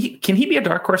 Can he be a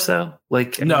dark horse though?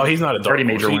 Like no, he's not a dark horse.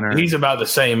 Major winner. He's about the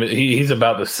same. He's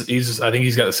about the. I think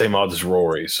he's got the same odds as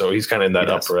Rory, so he's kind of in that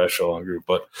upper echelon group.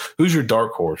 But who's your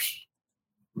dark horse?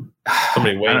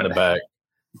 Somebody way in the back.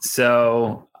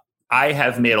 So I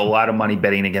have made a lot of money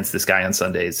betting against this guy on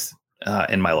Sundays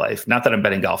in my life. Not that I'm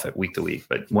betting golf at week to week,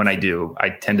 but when I do, I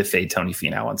tend to fade Tony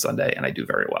Finau on Sunday, and I do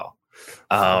very well.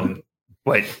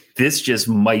 But this just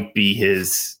might be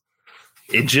his.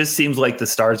 It just seems like the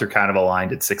stars are kind of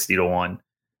aligned at 60-1.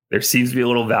 There seems to be a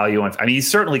little value on. I mean, he's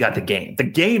certainly got the game. The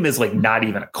game is like not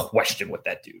even a question with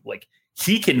that dude. Like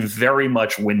he can very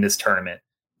much win this tournament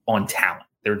on talent.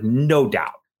 There's no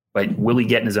doubt. But will he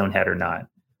get in his own head or not?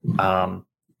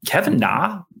 Kevin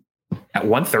Na at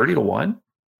 130-1.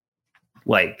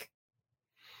 Like.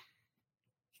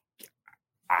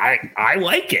 I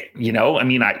like it, I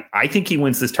mean, I think he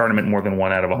wins this tournament more than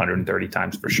 1 out of 130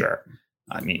 times for sure.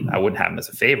 I mean, I wouldn't have him as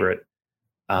a favorite.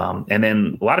 And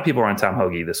then a lot of people are on Tom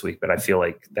Hoagie this week, but I feel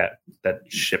like that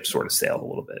ship sort of sailed a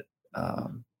little bit.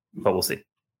 But we'll see.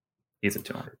 He's at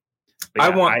 200.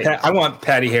 Yeah, I want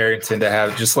Patty Harrington to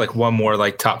have just like one more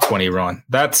like top 20 run.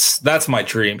 That's my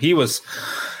dream. He was,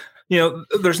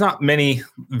 there's not many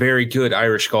very good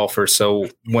Irish golfers. So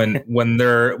when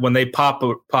they pop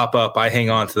up, I hang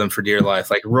on to them for dear life.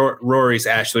 Like Rory's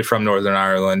actually from Northern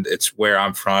Ireland. It's where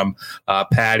I'm from.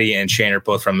 Patty and Shane are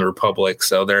both from the Republic.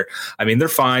 So they're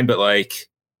fine. But like,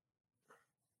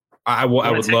 I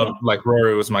would love, like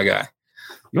Rory was my guy.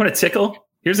 You want to tickle?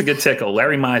 Here's a good tickle.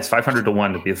 Larry Mize,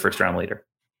 500-1 to be the first round leader.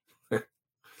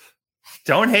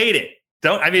 Don't hate it.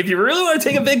 If you really want to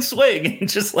take a big swing,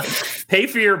 just like pay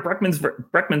for your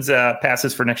Breckman's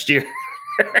passes for next year.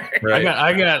 Right.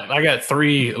 I got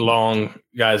 3 long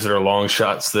guys that are long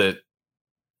shots that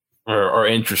are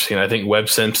interesting. I think Webb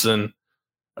Simpson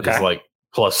is like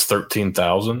plus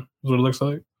 13,000 is what it looks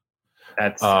like.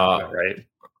 That's right.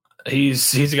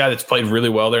 He's a guy that's played really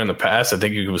well there in the past. I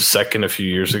think he was second a few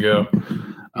years ago.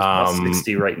 Plus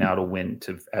 60 right now to win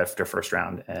after first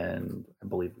round, and I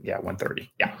believe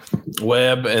 130. Yeah,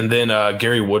 Webb, and then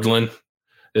Gary Woodland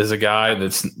is a guy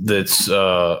that's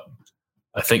I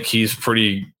think he's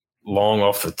pretty long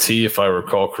off the tee if I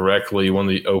recall correctly. He won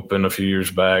the Open a few years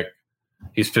back.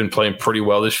 He's been playing pretty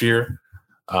well this year,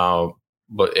 and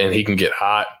he can get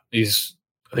hot. I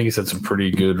think he's had a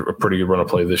pretty good run of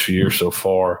play this year so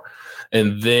far.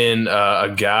 And then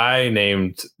a guy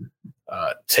named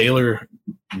Taylor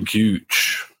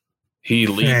Gooch. He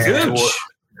leads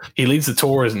the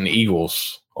tour as an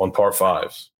Eagles on par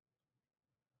 5s.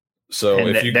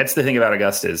 So that's the thing about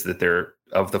Augusta is that they're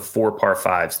of the 4 par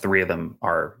 5s, 3 of them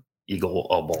are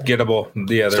Eagle-able. Gettable.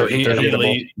 Yeah, so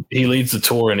he leads the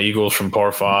tour in Eagles from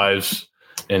par 5s,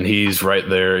 and he's right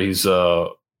there. He's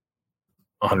 130-1,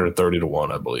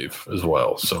 I believe, as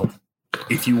well. So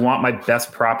if you want my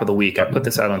best prop of the week, I put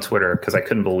this out on Twitter because I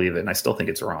couldn't believe it, and I still think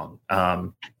it's wrong.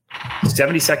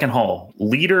 72nd hole.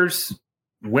 Leaders,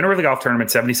 winner of the golf tournament,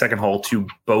 72nd hole to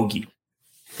bogey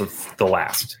the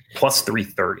last, plus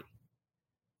 330.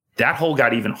 That hole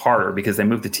got even harder because they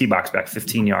moved the tee box back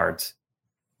 15 yards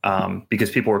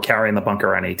because people were carrying the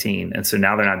bunker on 18. And so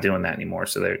now they're not doing that anymore.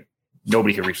 So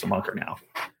nobody can reach the bunker now.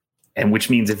 And which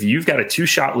means if you've got a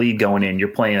 2-shot lead going in, you're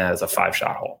playing it as a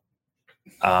 5-shot hole.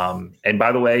 And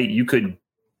by the way, you could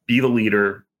be the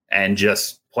leader and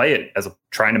just play it as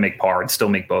trying to make par and still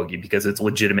make bogey because it's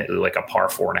legitimately like a par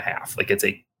 4.5. Like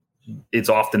it's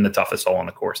often the toughest hole on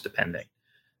the course, depending.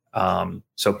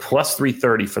 So plus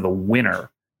 330 for the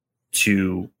winner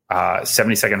to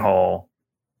 72nd hole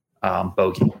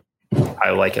bogey.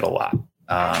 I like it a lot.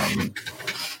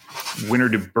 Winner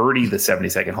to birdie the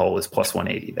 72nd hole is plus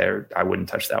 180. There, I wouldn't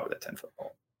touch that with a 10-foot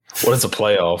hole. What is a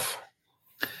playoff?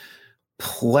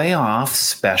 Playoff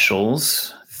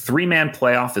specials. 3-man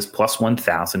playoff is plus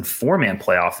 1,000. 4-man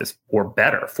playoff is or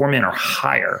better. 4-man or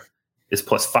higher is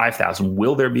plus 5,000.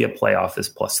 Will there be a playoff is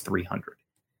plus 300.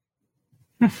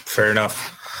 Fair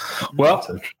enough. Well,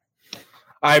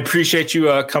 I appreciate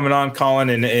you coming on, Colin,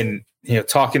 and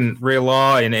talking real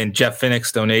law and Jeff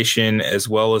Finnick's donation as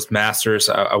well as Masters.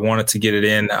 I wanted to get it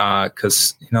in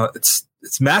because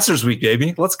it's Masters week,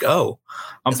 baby. Let's go!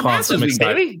 I'm pumped. Masters week,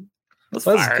 baby. Let's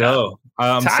go.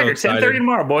 Tiger, so 10:30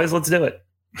 tomorrow, boys. Let's do it.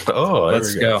 Oh,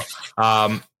 let's go.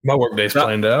 My work day's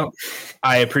planned out.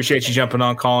 I appreciate you jumping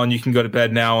on, Colin. You can go to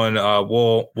bed now, and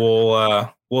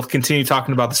we'll continue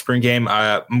talking about the spring game.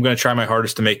 I'm going to try my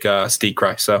hardest to make Steve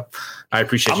cry. So I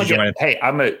appreciate you joining.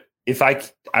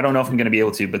 I don't know if I'm going to be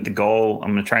able to, but the goal,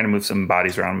 I'm going to try to move some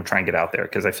bodies around. I'm going to try and get out there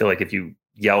because I feel like if you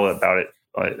yell about it,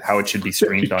 how it should be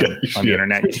streamed on the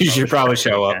internet, you should probably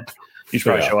show up. You should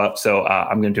probably show up. So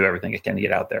I'm going to do everything I can to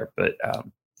get out there. But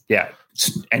yeah.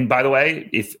 And by the way,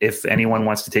 if anyone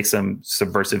wants to take some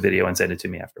subversive video and send it to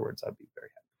me afterwards, I'd be very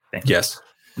happy. Thank you. Yes.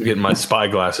 I'm getting my spy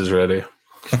glasses ready.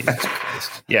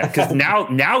 Yeah, because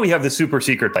now we have the super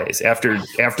secret plays.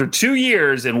 After 2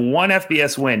 years and 1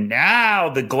 FBS win, now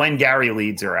the Glengarry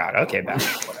leads are out. Okay, back.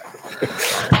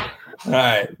 All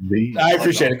right. I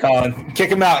appreciate it, Colin. Kick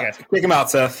him out. Kick him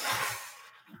out, Seth.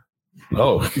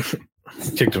 Oh,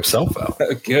 kicked himself out.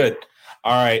 Good.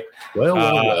 All right.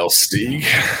 Well, Steve.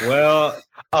 Well.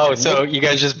 Oh, so you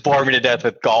guys just bore me to death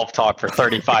with golf talk for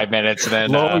 35 minutes and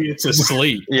then lull you to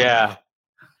sleep. Yeah.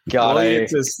 God, lull you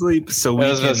to sleep. So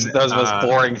that was the most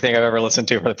boring thing I've ever listened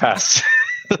to for the past.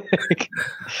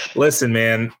 Listen,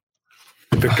 man.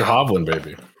 Victor Hovland,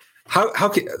 baby. How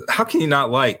can you not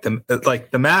like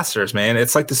the Masters, man?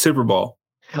 It's like the Super Bowl.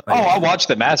 I watch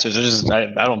the Masters. I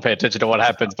don't pay attention to what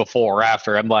happens before or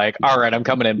after. I'm like, all right, I'm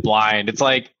coming in blind. It's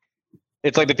like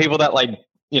the people that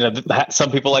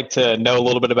some people like to know a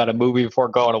little bit about a movie before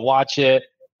going to watch it.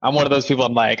 I'm one of those people.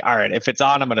 I'm like, all right, if it's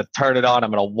on, I'm going to turn it on.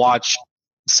 I'm going to watch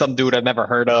some dude I've never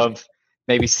heard of,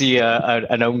 maybe see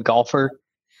a known golfer.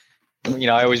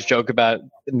 I always joke about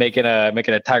making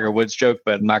a Tiger Woods joke,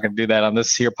 but I'm not going to do that on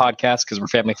this here podcast because we're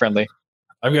family friendly.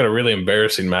 I've got a really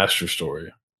embarrassing Masters story.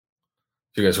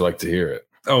 If you guys would like to hear it.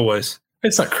 Always.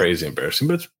 It's not crazy embarrassing,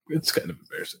 but it's kind of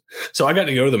embarrassing. So I got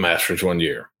to go to the Masters one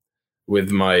year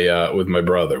with my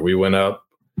brother. We went up.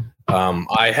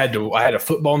 I had a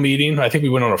football meeting. I think we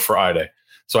went on a Friday.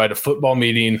 So I had a football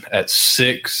meeting at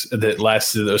 6 that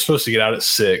lasted. I was supposed to get out at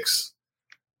 6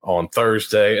 on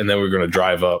Thursday, and then we were going to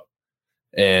drive up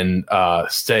and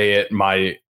stay at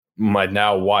my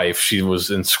now wife. She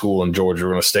was in school in Georgia.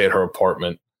 We're going to stay at her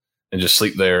apartment and just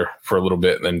sleep there for a little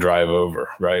bit and then drive over,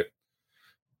 right?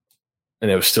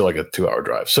 And it was still like a 2-hour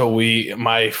drive. So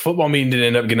my football meeting didn't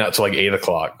end up getting out till like 8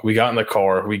 o'clock. We got in the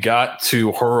car. We got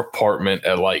to her apartment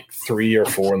at like 3 or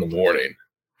 4 in the morning.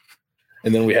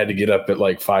 And then we had to get up at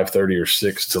like 5:30 or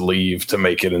 6 to leave to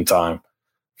make it in time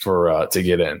for to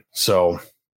get in. So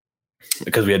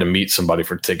because we had to meet somebody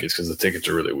for tickets because the tickets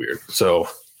are really weird. So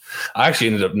I actually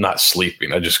ended up not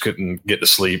sleeping. I just couldn't get to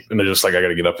sleep. And they're just like, I got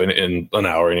to get up in an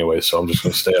hour anyway. So I'm just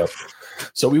going to stay up.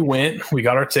 So we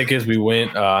got our tickets. We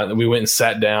went and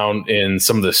sat down in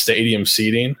some of the stadium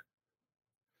seating.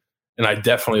 And I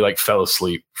definitely fell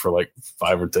asleep for like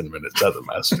 5 or 10 minutes at the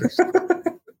Masters.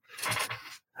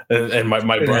 And my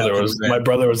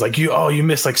brother was like, you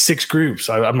missed like 6 groups.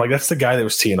 I'm like, that's the guy that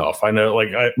was teeing off. I know,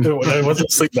 I wasn't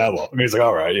asleep that long. And he's like,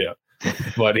 all right, yeah.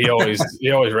 But he always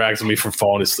rags me for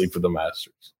falling asleep with the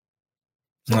Masters.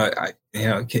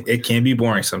 It can be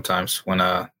boring sometimes when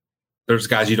there's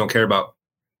guys you don't care about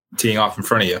teeing off in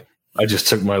front of you. I just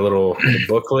took my little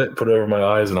booklet, put it over my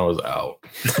eyes, and I was out.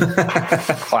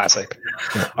 Classic.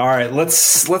 All right,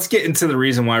 let's get into the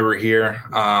reason why we're here.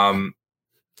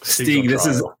 Steve, this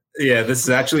is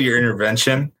actually your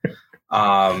intervention.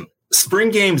 Spring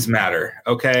games matter,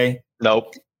 okay?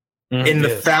 Nope. In the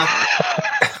fact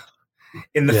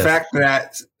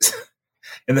that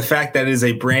it is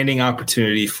a branding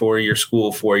opportunity for your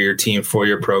school, for your team, for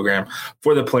your program,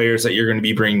 for the players that you're going to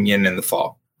be bringing in the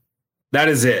fall. That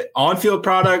is it. On-field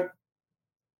product,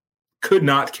 could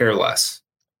not care less.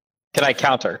 Can I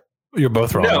counter? You're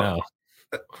both wrong now.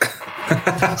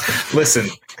 Listen,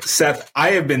 Seth,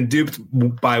 I have been duped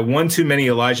by one too many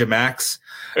Elijah Macks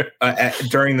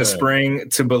during the spring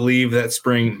to believe that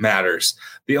spring matters.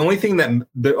 The only thing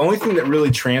that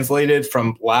really translated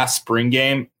from last spring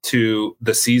game to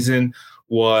the season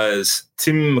was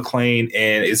Tim McLean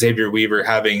and Xavier Weaver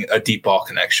having a deep ball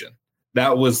connection.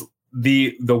 That was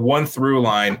the one through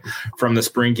line from the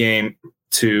spring game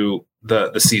to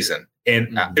the season.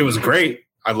 And it was great.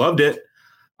 I loved it.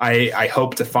 I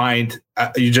hope to find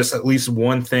you just at least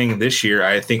one thing this year.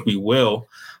 I think we will.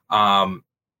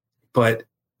 But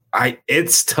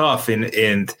it's tough.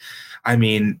 And I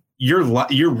mean, your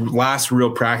last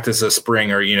real practice of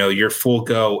spring, or, your full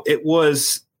go, it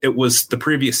was the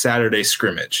previous Saturday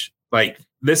scrimmage. Like,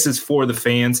 this is for the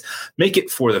fans. Make it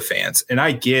for the fans. And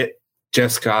I get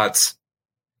Jeff Scott's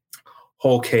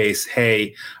whole case.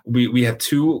 Hey, we have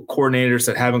two coordinators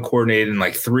that haven't coordinated in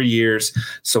like 3 years.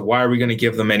 So why are we going to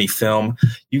give them any film?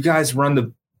 You guys run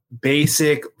the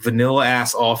basic vanilla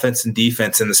ass offense and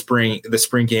defense in the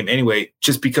spring game anyway,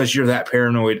 just because you're that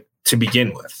paranoid to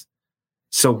begin with.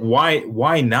 So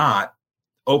why not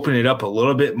open it up a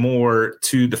little bit more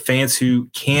to the fans who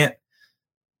can't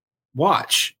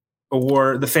watch,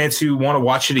 or the fans who want to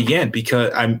watch it again?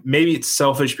 Because maybe it's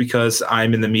selfish because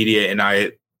I'm in the media and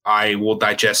I will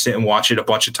digest it and watch it a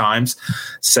bunch of times.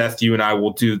 Seth, you and I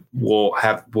we'll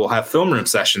have film room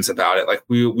sessions about it. Like,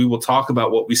 we will talk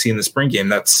about what we see in the spring game.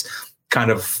 That's kind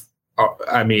of,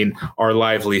 our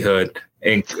livelihood.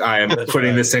 And I am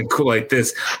putting this in like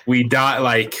this. We die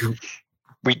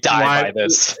by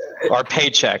this. Our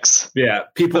paychecks. Yeah.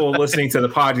 People listening to the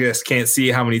podcast can't see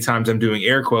how many times I'm doing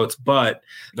air quotes, but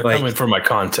they're coming from my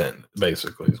content,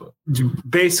 basically.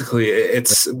 Basically,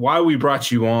 it's why we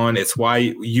brought you on. It's why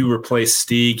you replaced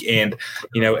Stieg. And,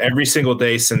 every single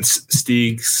day since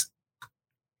Stieg's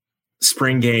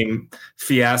spring game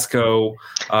fiasco,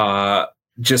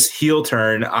 just heel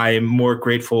turn, I'm more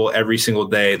grateful every single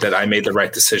day that I made the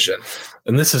right decision.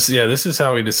 And this is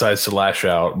how he decides to lash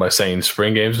out by saying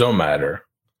spring games don't matter.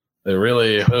 It was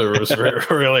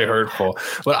really hurtful.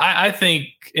 But I think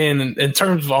in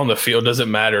terms of on the field, does it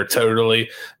matter totally?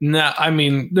 No, I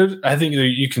think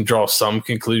you can draw some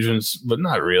conclusions, but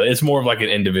not really. It's more of like an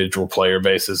individual player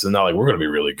basis, and not like we're going to be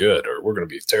really good or we're going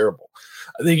to be terrible.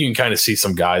 I think you can kind of see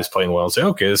some guys playing well and say,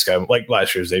 okay, this guy, like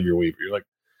last year, Xavier Weaver, you're like,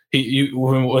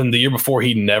 when the year before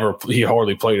he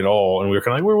hardly played at all, and we were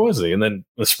kind of like, where was he? And then in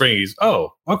the spring, he is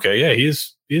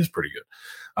pretty good,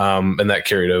 and that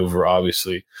carried over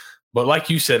obviously. But like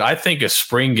you said, I think a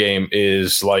spring game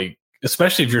is like,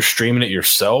 especially if you're streaming it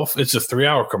yourself, it's a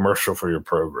 3-hour commercial for your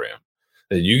program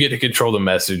that you get to control the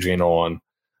messaging on,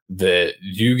 that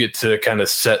you get to kind of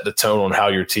set the tone on how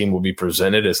your team will be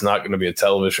presented. It's not going to be a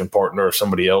television partner or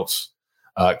somebody else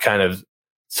kind of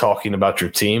talking about your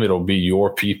team. It'll be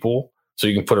your people. So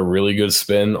you can put a really good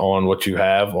spin on what you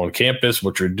have on campus,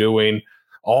 what you're doing.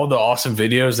 All the awesome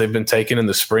videos they've been taking in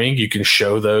the spring, you can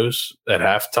show those at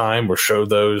halftime or show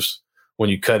those when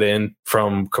you cut in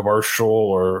from commercial,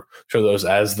 or show those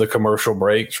as the commercial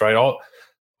breaks, right?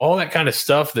 All that kind of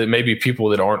stuff that maybe people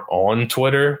that aren't on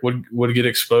Twitter would get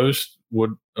exposed,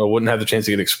 wouldn't have the chance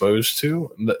to get exposed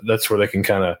to. That's where they can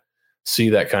kind of see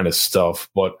that kind of stuff.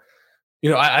 But,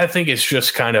 I think it's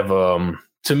just kind of,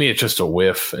 to me, it's just a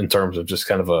whiff in terms of just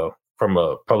kind of from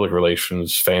a public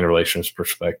relations, fan relations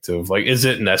perspective. Like, is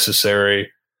it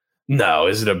necessary? No.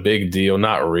 Is it a big deal?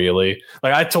 Not really.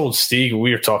 Like, I told Stieg,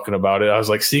 we were talking about it, I was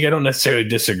like, Stieg, I don't necessarily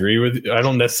disagree with you. I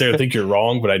don't necessarily think you're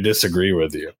wrong, but I disagree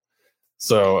with you.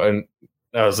 So, and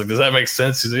I was like, does that make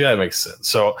sense? He's like, yeah, it makes sense.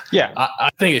 So, yeah,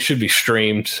 I think it should be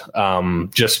streamed,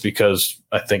 just because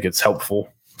I think it's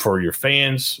helpful for your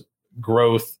fans'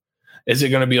 growth. Is it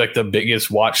going to be like the biggest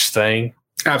watch thing?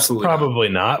 Absolutely. Probably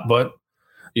not, but,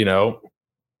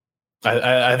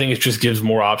 I think it just gives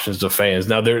more options to fans.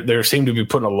 Now, there seem to be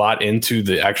putting a lot into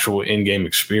the actual in-game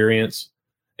experience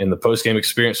and the post-game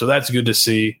experience, so that's good to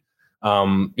see.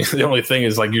 The only thing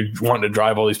is, like, you're wanting to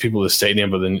drive all these people to the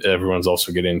stadium, but then everyone's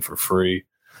also getting in for free.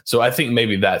 So I think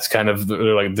maybe that's kind of,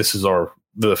 they're like, this is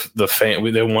the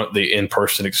fan. They want the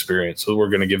in-person experience, so we're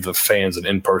going to give the fans an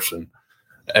in-person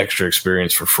extra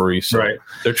experience for free. So right.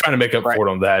 They're trying to make up for it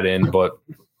on that end, but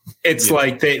it's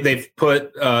like they've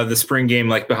put the spring game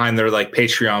like behind their like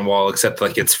Patreon wall, except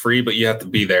like it's free, but you have to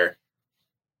be there.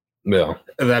 Yeah,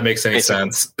 if that makes any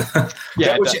sense.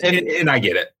 Yeah, and I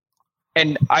get it.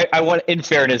 And I want, in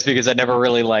fairness, because I never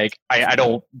really I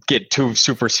don't get too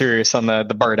super serious on the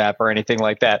Bird app or anything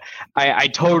like that. I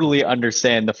totally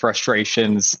understand the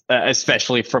frustrations,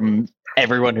 especially from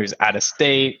everyone who's out of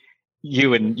state.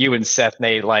 You and Seth,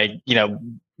 Nate,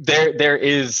 there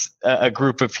is a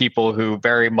group of people who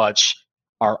very much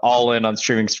are all in on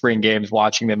streaming spring games,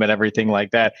 watching them and everything like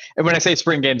that. And when I say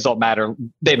spring games don't matter,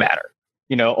 they matter.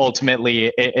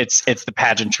 Ultimately it's the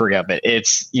pageantry of it.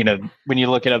 It's, when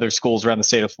you look at other schools around the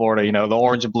state of Florida, the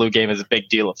orange and blue game is a big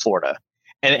deal at Florida,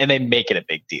 and they make it a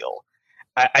big deal.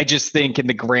 I just think in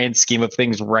the grand scheme of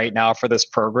things right now for this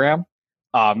program,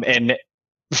 and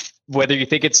whether you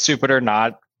think it's stupid or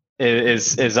not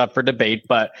is up for debate.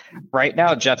 But right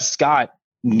now, Jeff Scott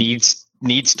needs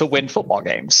to win football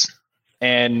games.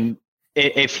 And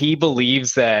if he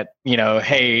believes that,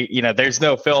 hey, there's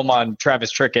no film on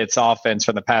Travis Trickett's offense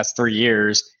from the past 3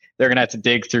 years, they're going to have to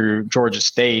dig through Georgia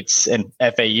State's and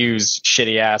FAU's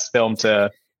shitty ass film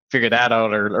to figure that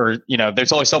out. Or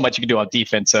there's only so much you can do on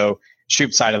defense. So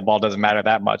Shoop's side of the ball doesn't matter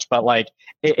that much. But like,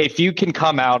 if you can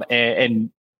come out and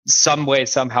some way,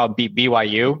 somehow beat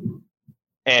BYU,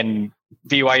 and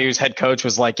BYU's head coach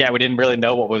was like, yeah, we didn't really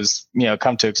know what was,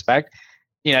 come to expect.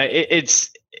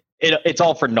 It's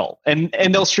all for null, and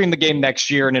they'll stream the game next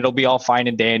year, and it'll be all fine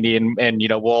and dandy, and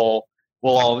we'll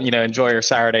all enjoy our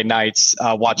Saturday nights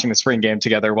watching the spring game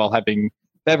together while having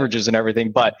beverages and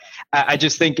everything. But I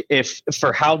just think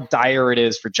for how dire it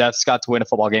is for Jeff Scott to win a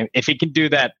football game, if he can do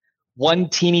that one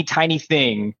teeny tiny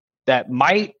thing that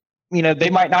might,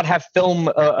 they might not have film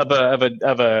of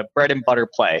a bread and butter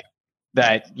play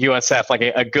that USF, like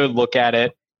a good look at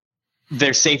it.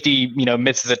 Their safety,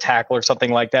 misses a tackle or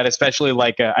something like that, especially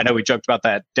like, I know we joked about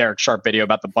that Derek Sharp video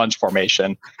about the bunch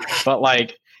formation, but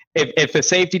like if the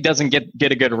safety doesn't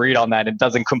get a good read on that and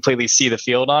doesn't completely see the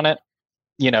field on it,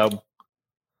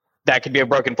 that could be a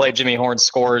broken play. Jimmy Horn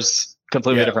scores,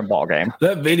 completely different ball game.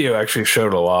 That video actually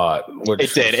showed a lot.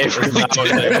 It did. It really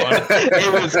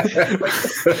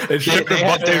did. They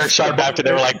had Derek Sharp after.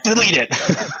 They were like, delete it.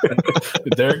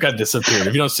 Derek got disappeared.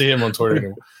 If you don't see him on Twitter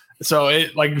anymore. So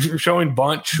it like showing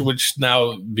bunch, which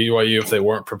now BYU, if they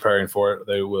weren't preparing for it,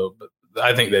 they will. But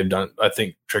I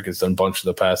think Trick has done bunch in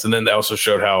the past. And then they also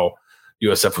showed how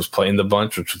USF was playing the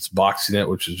bunch, which was boxing it,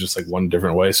 which is just like one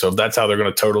different way. So if that's how they're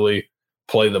going to totally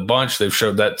play the bunch, they've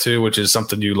showed that too, which is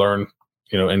something you learn,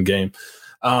 in game.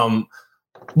 But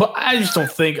I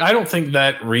don't think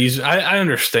that reason, I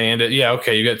understand it. Yeah.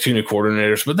 Okay. You got 2 new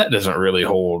coordinators, but that doesn't really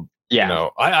hold. Yeah.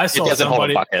 I saw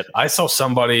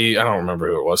somebody, I don't remember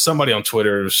who it was. Somebody on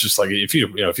Twitter was just like, if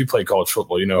you play college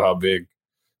football, you know how big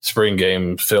spring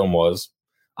game film was.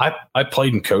 I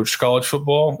played and coached college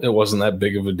football. It wasn't that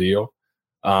big of a deal.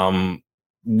 Our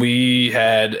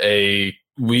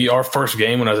first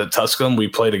game when I was at Tusculum, we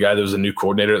played a guy that was a new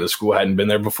coordinator at the school, hadn't been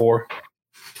there before,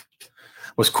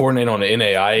 was coordinating on the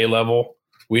NAIA level.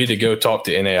 We had to go talk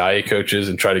to NAIA coaches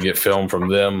and try to get film from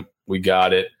them. We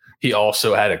got it. He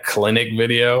also had a clinic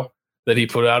video that he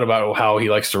put out about how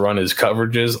he likes to run his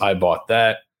coverages. I bought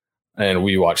that and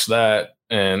we watched that.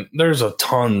 And there's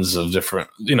tons of different,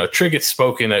 Trickett's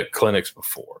spoken at clinics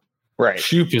before. Right.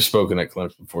 Shoop has spoken at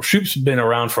clinics before. Shoop's been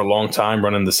around for a long time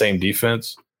running the same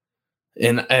defense.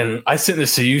 And I sent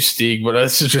this to you, Steeg, but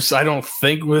this is just, I don't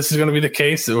think this is going to be the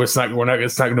case. It's not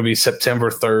going to be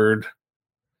September 3rd,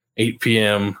 8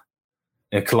 p.m.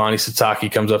 And Kalani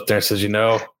Sitake comes up there and says,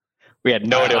 we had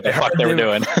no idea what the fuck they were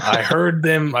doing. I heard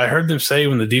them say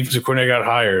when the defensive coordinator got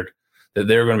hired that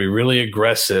they were going to be really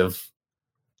aggressive,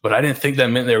 but I didn't think that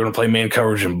meant they were going to play man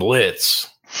coverage and blitz.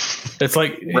 It's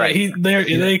like, right.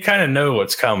 They kind of know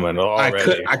what's coming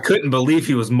already. I couldn't believe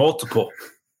he was multiple.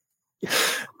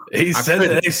 He said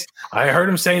that I heard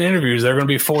him say in interviews they're going to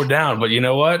be 4 down, but you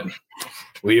know what?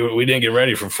 We didn't get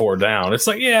ready for 4 down. It's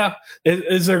like, yeah,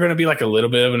 is there going to be like a little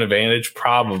bit of an advantage?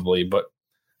 Probably, but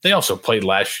they also played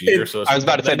last year. So I was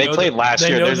about to say they played last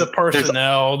year. They know the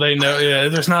personnel. They know. Yeah,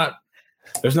 there's not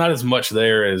as much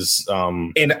there as.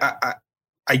 And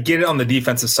I get it on the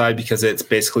defensive side because it's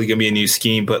basically going to be a new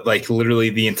scheme, but like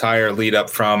literally the entire lead up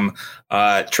from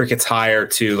Trickett's hire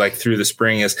to like through the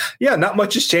spring is not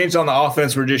much has changed on the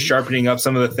offense. We're just sharpening up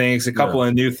some of the things, a couple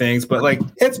of new things, but like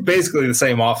it's basically the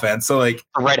same offense. So like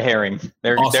a red herring,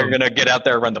 they're going to get out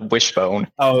there and run the wishbone.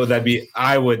 Oh,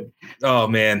 oh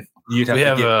man.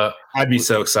 I'd be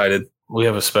so excited. We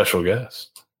have a special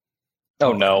guest.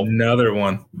 Oh no. Another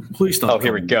one. Please stop. Oh,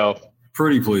 here we go.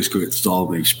 Pretty please quit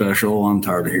stalling special. I'm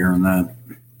tired of hearing that.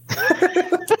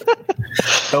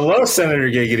 Hello, Senator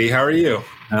Giggity. How are you?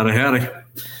 Howdy.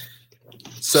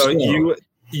 So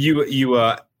you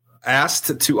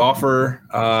asked to offer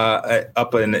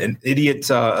up an idiot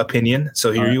opinion.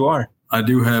 So here you are. I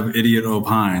do have idiot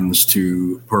opines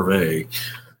to purvey.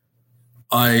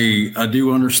 I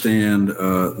do understand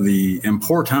the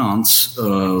importance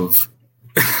of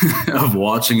of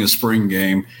watching a spring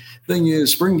game. Thing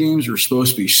is, spring games are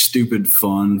supposed to be stupid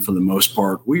fun for the most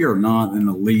part. We are not an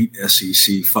elite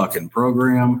SEC fucking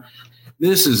program.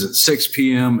 This is at 6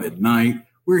 p.m. at night.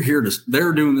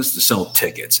 They're doing this to sell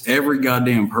tickets. Every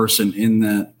goddamn person in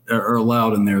that are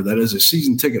allowed in there that is a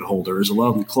season ticket holder is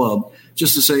allowed in the club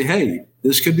just to say, hey,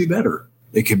 this could be better.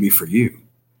 It could be for you.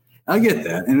 I get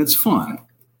that, and it's fun.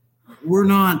 We're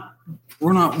not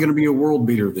going to be a world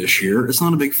beater this year. It's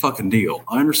not a big fucking deal.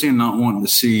 I understand not wanting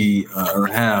to see or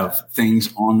have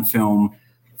things on film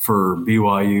for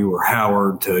BYU or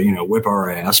Howard to, whip our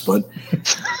ass, but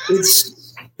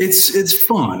it's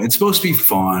fun. It's supposed to be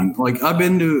fun. Like, I've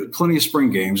been to plenty of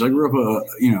spring games. I grew up,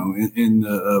 in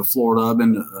Florida. I've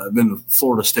been to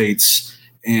Florida States,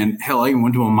 and hell, I even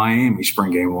went to a Miami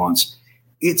spring game once.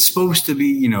 It's supposed to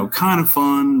be, kind of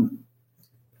fun.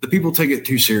 The people take it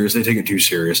too serious. They take it too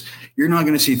serious. You're not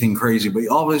going to see anything crazy, but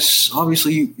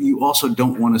obviously you also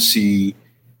don't want to see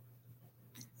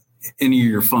any of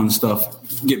your fun stuff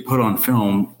get put on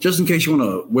film, just in case you want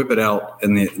to whip it out.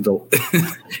 And Are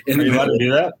you allowed to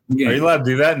do that? Yeah. Are you allowed to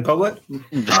do that in public?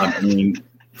 I mean,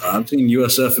 I've seen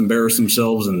USF embarrass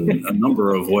themselves in a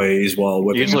number of ways while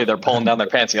whipping. Usually they're pulling down their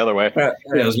pants the other way. They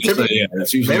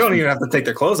don't even have to take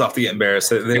their clothes off to get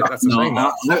embarrassed.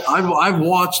 I've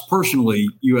watched personally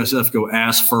USF go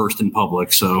ass first in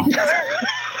public. So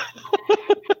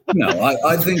no,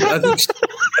 I think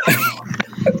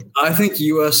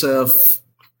USF,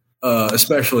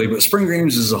 especially, but spring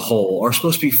games as a whole are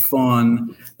supposed to be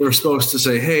fun. They're supposed to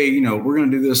say, hey, we're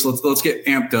going to do this. Let's get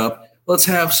amped up. Let's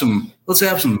have some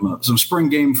spring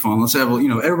game fun. Let's have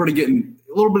everybody getting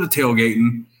a little bit of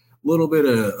tailgating, a little bit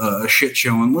of shit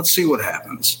showing. Let's see what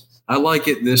happens. I like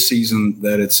it this season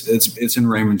that it's in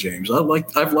Raymond James. I've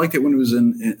liked it when it was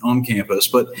on campus,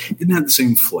 but it didn't have the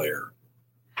same flair.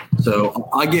 So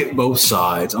I get both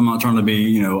sides. I'm not trying to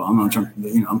be,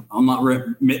 I'm not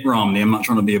Mitt Romney. I'm not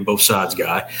trying to be a both sides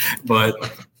guy, but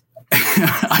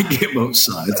I get both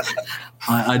sides.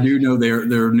 I do know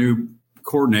they're new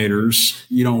coordinators.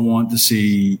 You don't want to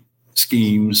see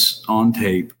schemes on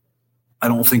tape. I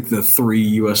don't think the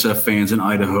 3 USF fans in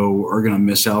Idaho are going to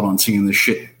miss out on seeing this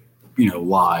shit,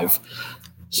 live.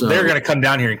 So they're going to come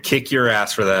down here and kick your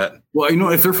ass for that. Well,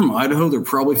 if they're from Idaho, they're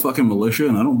probably fucking militia,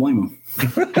 and I don't blame them.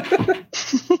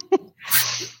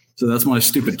 So that's my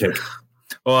stupid take.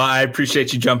 Well, I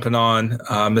appreciate you jumping on,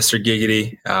 Mr.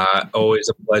 Giggity. Always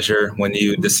a pleasure when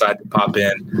you decide to pop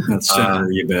in. That's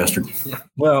Senator, you bastard.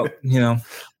 Well, you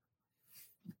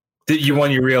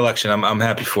won your re-election. I'm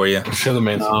happy for you. Show the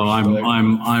man.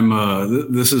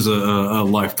 This is a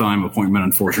lifetime appointment,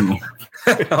 unfortunately.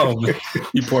 Oh,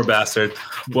 you poor bastard.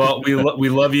 Well, we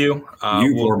love you.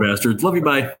 Poor bastard. Love you.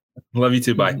 Bye. Love you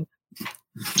too. Bye.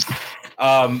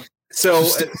 So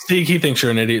Steve, he thinks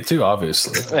you're an idiot too,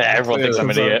 obviously. Yeah, everyone thinks I'm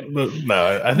an idiot.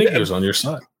 No, I think he was on your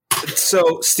side.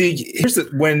 So, Steve,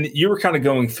 when you were kind of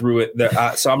going through it,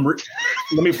 let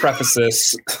me preface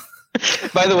this.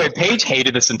 By the way, Paige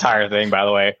hated this entire thing, by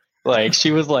the way. Like,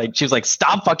 she was like,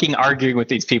 stop fucking arguing with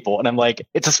these people. And I'm like,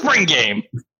 it's a spring game.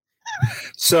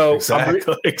 So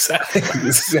exactly.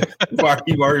 Why are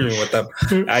you arguing with them?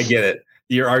 I get it.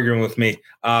 You're arguing with me.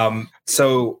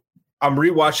 So I'm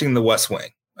rewatching The West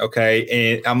Wing.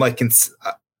 Okay. And I'm like,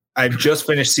 I've just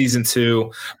finished season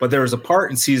 2, but there was a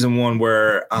part in season 1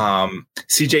 where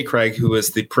CJ Craig, who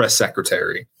is the press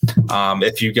secretary,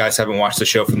 if you guys haven't watched the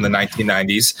show from the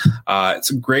 1990s, it's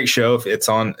a great show. It's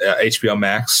on HBO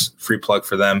Max, free plug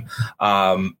for them.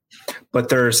 But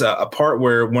there's a part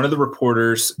where one of the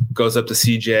reporters goes up to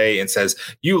CJ and says,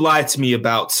 "You lied to me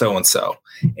about so-and-so."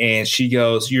 And she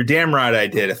goes, "You're damn right I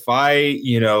did. If I,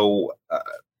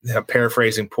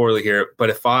 paraphrasing poorly here, but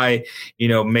if I,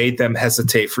 made them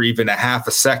hesitate for even a half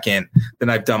a second, then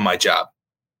I've done my job."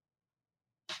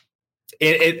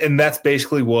 And that's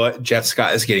basically what Jeff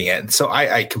Scott is getting at. And so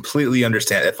I completely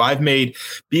understand. If I've made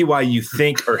BYU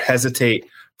think or hesitate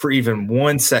for even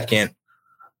 1 second,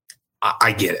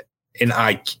 I get it. And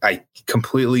I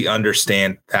completely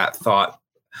understand that thought.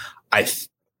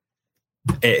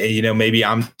 Maybe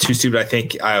I'm too stupid. I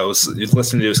think I was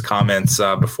listening to his comments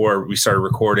before we started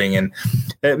recording, and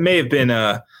it may have been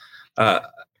a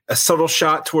subtle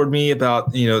shot toward me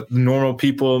about, normal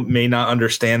people may not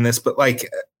understand this, but like,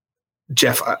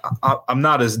 Jeff, I'm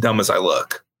not as dumb as I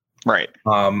look. Right.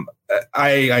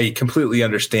 I completely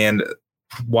understand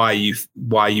why you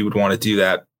would want to do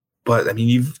that. But I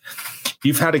mean,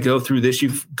 you've had to go through this.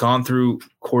 You've gone through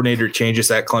coordinator changes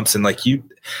at Clemson. Like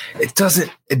it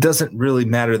doesn't really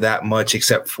matter that much,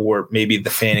 except for maybe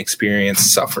the fan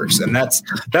experience suffers. And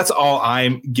that's all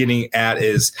I'm getting at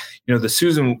is, the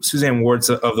Suzanne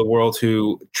Wards of the world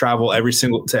who travel every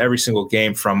single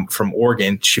game from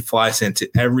Oregon. She flies into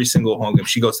every single home game.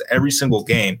 She goes to every single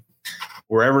game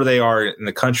wherever they are in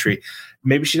the country.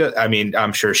 Maybe she does. I mean,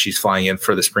 I'm sure she's flying in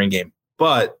for the spring game,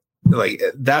 but like,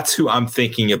 that's who I'm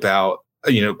thinking about,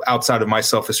 outside of my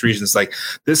selfish reasons. Like,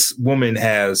 this woman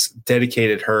has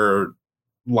dedicated her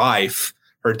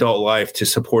adult life to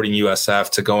supporting USF,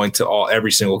 to going to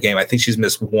every single game. I think she's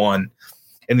missed one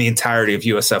in the entirety of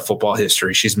USF football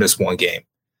history, she's missed one game.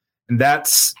 And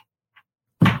that's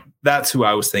who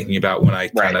I was thinking about when I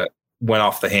kind of went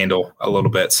off the handle a little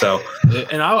bit. So,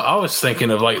 and I was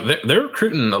thinking of like they're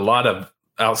recruiting a lot of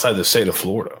outside the state of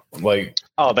Florida. Like,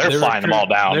 they're flying them all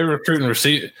down. They're recruiting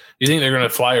receiver. You think they're going to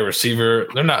fly a receiver?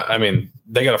 They're not. I mean,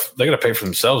 they gotta pay for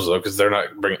themselves though, because they're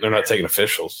not taking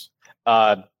officials.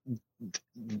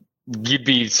 You'd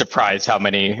be surprised how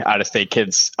many out-of-state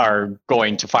kids are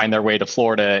going to find their way to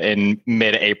Florida in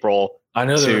mid-April. I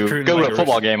know to go to a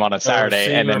football game on a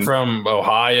Saturday, and then from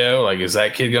Ohio. Like, is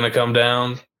that kid going to come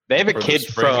down? They have a kid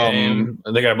from.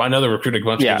 I know they're recruiting a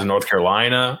bunch of kids in North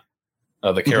Carolina,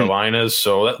 the Carolinas.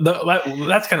 So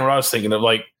that's kind of what I was thinking of.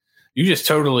 Like, you just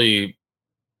totally,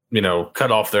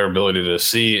 cut off their ability to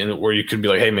see, and where you could be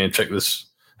like, hey man, check this.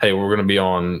 Hey, we're going to be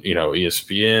on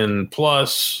ESPN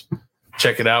Plus.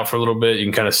 Check it out for a little bit. You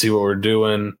can kind of see what we're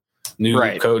doing. New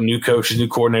coaches, new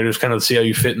coordinators, kind of see how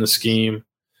you fit in the scheme.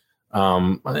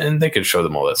 And they could show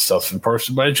them all that stuff in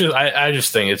person. But I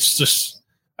just think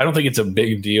I don't think it's a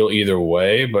big deal either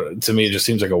way. But to me, it just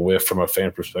seems like a whiff from a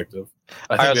fan perspective.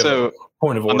 I also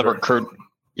point of order.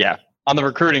 On the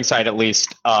recruiting side, at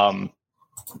least. I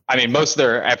mean, most of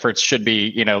their efforts should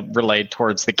be, relayed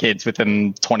towards the kids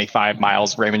within 25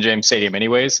 miles of Raymond James Stadium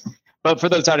anyways. But for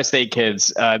those out-of-state kids,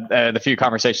 the few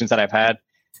conversations that I've had,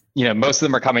 most of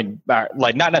them are coming,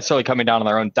 like not necessarily coming down on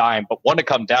their own dime, but want to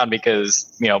come down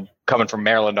because, coming from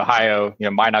Maryland, Ohio,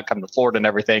 might not come to Florida and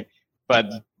everything. But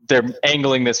they're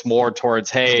angling this more towards,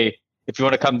 hey, if you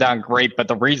want to come down, great. But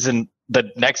the reason the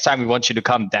next time we want you to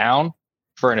come down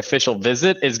for an official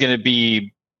visit is going to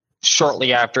be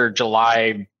shortly after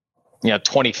July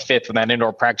 25th, when that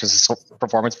indoor practice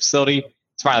performance facility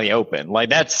is finally open. Like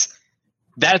that's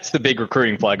the big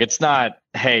recruiting plug. It's not,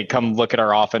 hey, come look at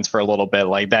our offense for a little bit.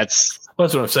 Like that's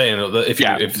what I'm saying. If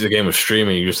the game was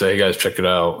streaming, you just say, hey guys, check it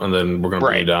out, and then we're going to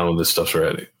bring you down when this stuff's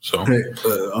ready. So hey,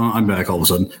 I'm back all of a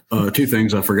sudden. Two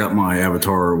things. I forgot my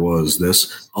avatar was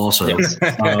this. Also,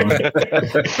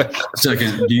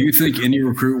 second, do you think any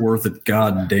recruit worth a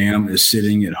goddamn is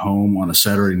sitting at home on a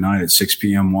Saturday night at 6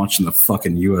 p.m. watching the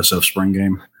fucking USF spring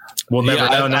game? We'll never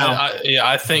know now.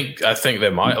 I think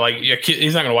they might. Like,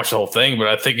 he's not going to watch the whole thing, but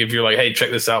I think if you're like, hey, check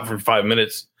this out for 5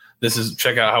 minutes.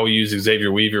 Check out how we use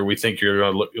Xavier Weaver. We think you're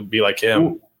going to be like him.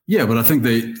 Well, yeah, but I think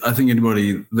they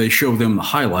show them the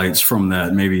highlights from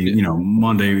that. Maybe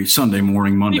Sunday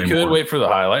morning. You could wait for the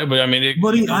highlight, but I mean,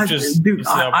 I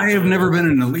have never been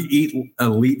an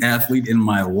elite athlete in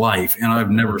my life, and I've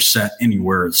never sat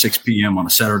anywhere at 6 p.m. on a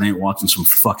Saturday night watching some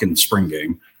fucking spring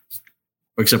game,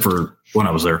 except for when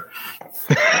I was there.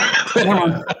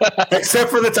 Except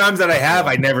for the times that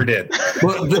I never did.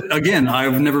 Well, again,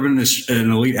 I've never been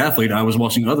an elite athlete. I was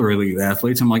watching other elite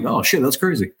athletes. I'm like, oh shit, that's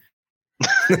crazy.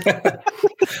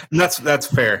 That's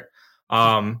fair.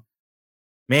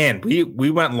 Man, we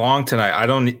went long tonight.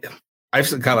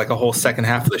 I've got like a whole second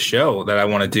half of the show that I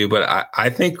want to do, but I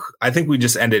think we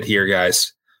just ended here,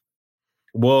 guys.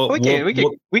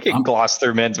 We can gloss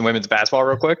through men's and women's basketball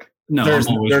real quick. No, I'm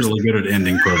always really good at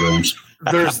ending programs.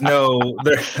 There's no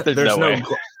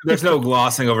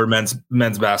glossing over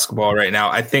men's basketball right now.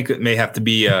 I think it may have to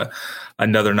be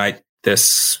another night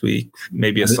this week,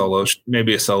 maybe a solo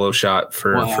shot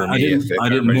for me. I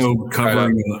didn't know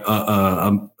covering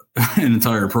an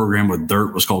entire program with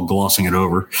dirt was called glossing it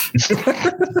over.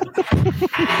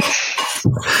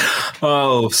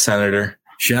 Oh, Senator!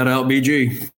 Shout out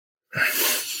BG.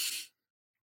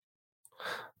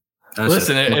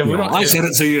 Listen, I said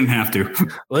it so you didn't have to.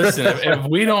 Listen, if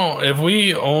we don't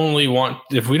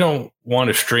want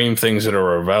to stream things that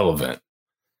are irrelevant,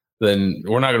 then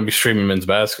we're not going to be streaming men's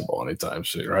basketball anytime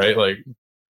soon, right? Like,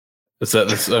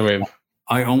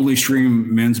 I only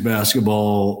stream men's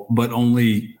basketball, but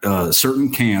only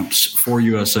certain camps for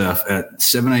USF at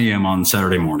 7 a.m. on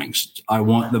Saturday mornings. I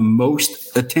want the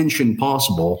most attention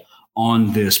possible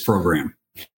on this program.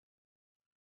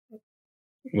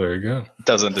 There you go.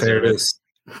 Doesn't deserve it.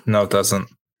 No, it doesn't.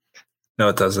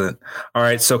 All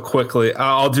right. So quickly,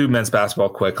 I'll do men's basketball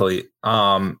quickly.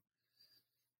 So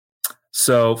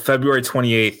February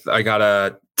 28th, I got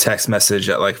a text message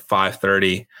at like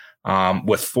 5:30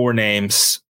 with 4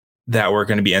 names that were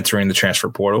going to be entering the transfer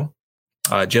portal.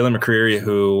 Jalen McCreary,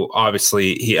 who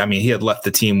obviously he had left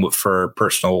the team for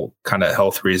personal kind of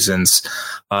health reasons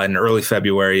in early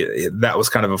February. That was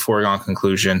kind of a foregone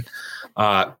conclusion.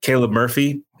 Caleb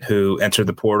Murphy, who entered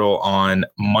the portal on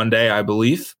Monday, I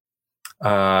believe,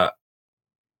 to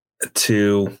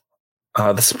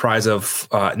the surprise of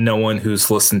no one who's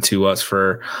listened to us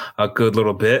for a good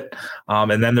little bit.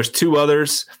 And then there's 2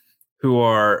 others who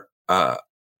are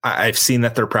I've seen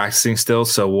that they're practicing still,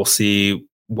 so we'll see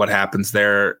what happens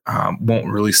there. Won't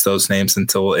release those names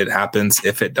until it happens,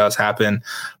 if it does happen.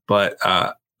 But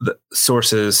the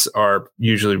sources are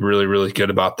usually really, really good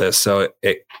about this. So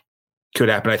it could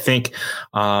happen. I think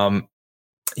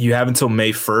you have until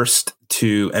May 1st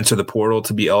to enter the portal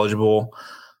to be eligible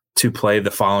to play the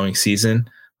following season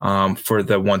for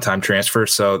the one-time transfer.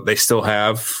 So they still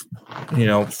have,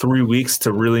 3 weeks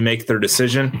to really make their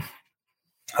decision.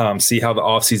 See how the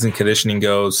off-season conditioning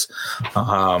goes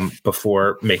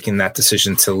before making that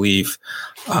decision to leave.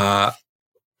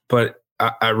 But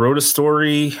I wrote a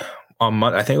story on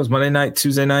I think it was Monday night,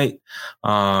 Tuesday night,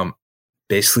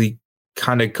 basically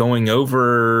kind of going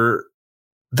over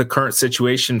the current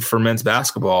situation for men's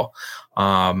basketball.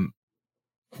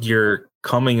 You're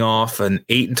coming off an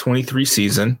 8-23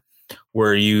 season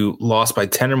where you lost by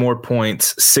 10 or more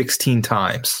points 16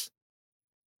 times.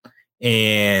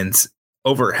 And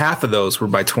over half of those were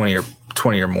by 20 or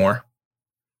more.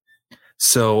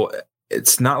 So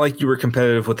it's not like you were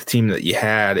competitive with the team that you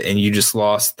had and you just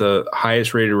lost the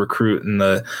highest rated recruit in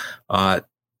the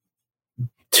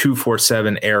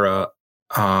 247 era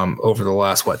over the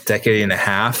last, decade and a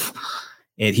half.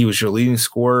 And he was your leading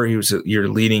scorer. He was your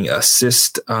leading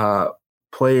assist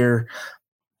player.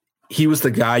 He was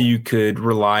the guy you could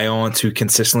rely on to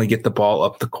consistently get the ball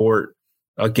up the court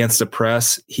against the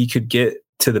press. He could get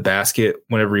to the basket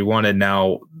whenever he wanted.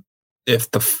 Now, if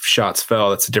the shots fell,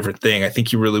 that's a different thing. I think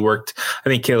Caleb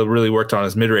really worked on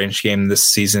his mid-range game this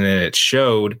season, and it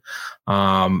showed.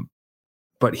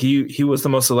 But he was the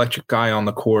most electric guy on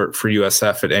the court for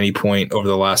USF at any point over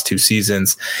the last 2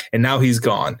 seasons, and now he's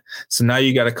gone. So now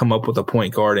you got to come up with a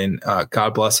point guard, and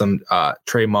God bless him,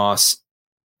 Trey Moss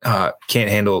can't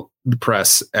handle the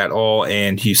press at all,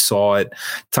 and you saw it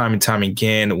time and time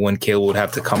again when Caleb would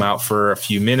have to come out for a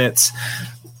few minutes.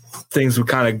 Things would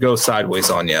kind of go sideways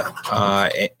on you,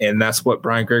 and that's what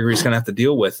Brian Gregory's going to have to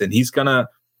deal with, and he's going to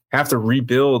have to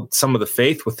rebuild some of the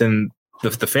faith within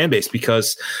the fan base,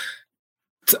 because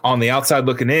on the outside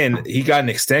looking in, he got an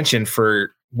extension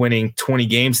for winning 20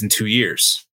 games in 2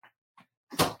 years.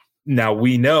 Now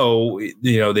we know,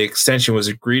 the extension was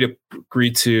agreed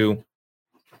to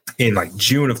in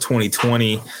June of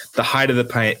 2020, the height of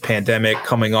the pandemic,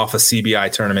 coming off a CBI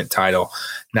tournament title.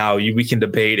 Now we can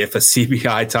debate if a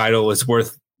CBI title is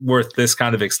worth this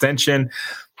kind of extension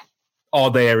all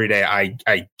day, every day. I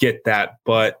get that,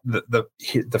 but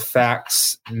the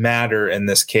facts matter in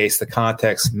this case. The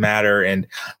context matter, and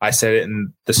I said it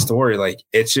in the story.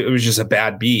 It was just a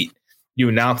bad beat. You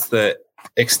announced the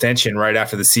extension right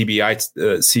after the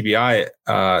CBI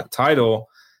title.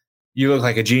 You look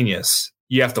like a genius.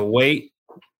 You have to wait.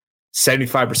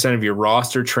 75% of your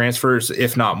roster transfers,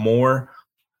 if not more.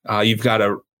 You've got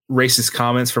a racist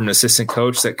comments from an assistant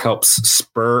coach that helps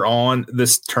spur on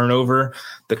this turnover,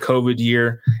 the COVID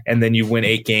year, and then you win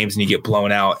 8 games and you get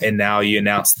blown out. And now you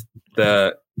announce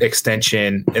the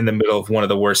extension in the middle of one of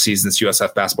the worst seasons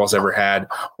USF basketball's ever had,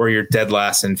 where you're dead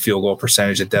last in field goal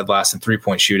percentage and dead last in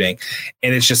 3-point shooting.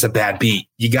 And it's just a bad beat.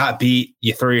 You got beat.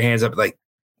 You throw your hands up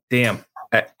damn,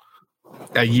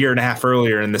 a year and a half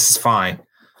earlier, and this is fine.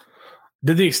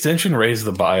 Did the extension raise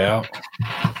the buyout?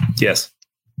 Yes.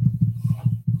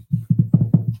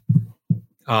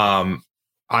 I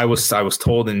was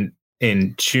told in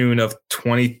June of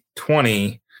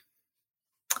 2020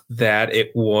 that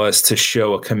it was to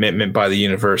show a commitment by the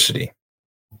university,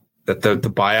 that the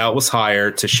buyout was higher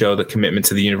to show the commitment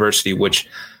to the university, which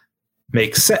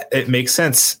makes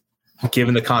sense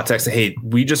given the context of, hey,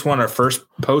 we just won our first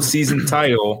postseason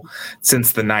title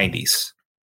since the 90s.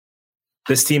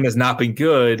 This team has not been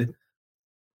good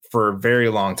for a very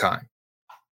long time.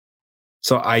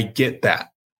 So I get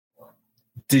that.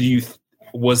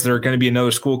 Was there going to be another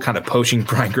school kind of poaching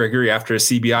Brian Gregory after a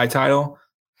CBI title?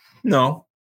 No.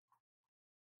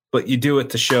 But you do it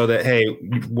to show that, hey,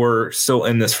 we're still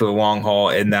in this for the long haul.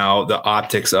 And now the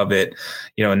optics of it,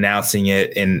 announcing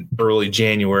it in early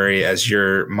January as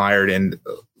you're mired in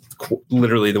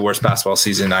literally the worst basketball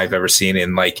season I've ever seen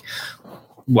in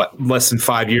less than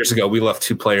 5 years ago, we left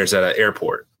 2 players at an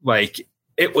airport.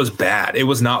 It was bad. It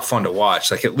was not fun to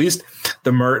watch. At least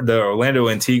the Orlando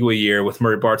Antigua year with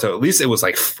Murray Bartow, at least it was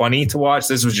funny to watch.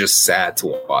 This was just sad to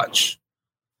watch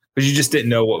because you just didn't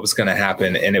know what was going to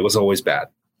happen, and it was always bad.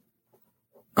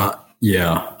 I'm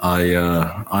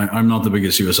not the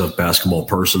biggest USF basketball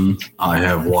person. I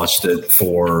have watched it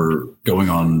for going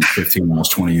on 15,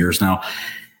 almost 20 years now.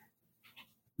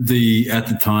 At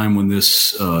the time when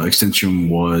this extension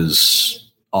was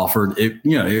offered,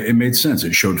 it made sense.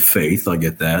 It showed faith. I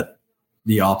get that.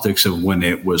 The optics of when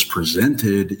it was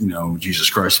presented,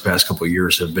 Jesus Christ, the past couple of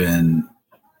years have been,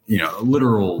 a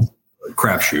literal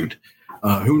crapshoot.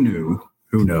 Who knew?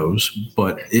 Who knows?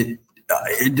 But it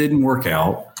didn't work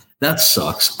out. That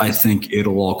sucks. I think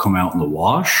it'll all come out in the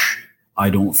wash. I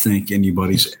don't think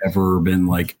anybody's ever been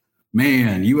like,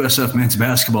 man, USF men's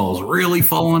basketball has really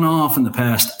fallen off in the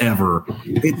past ever.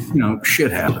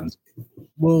 Shit happens.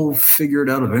 We'll figure it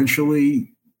out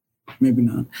eventually. Maybe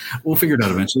not. We'll figure it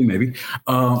out eventually, maybe.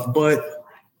 But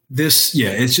this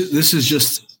is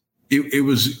just it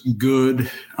was good.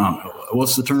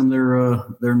 What's the term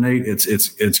there, Nate?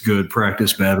 It's good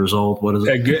practice, bad result. What is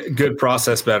it? Good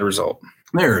process, bad result.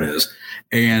 There it is.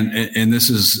 And this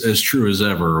is as true as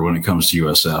ever when it comes to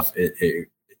USF.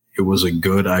 It was a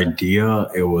good idea.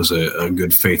 It was a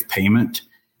good faith payment.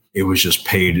 It was just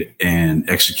paid and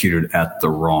executed at the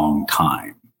wrong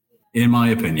time, in my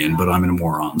opinion. But I'm a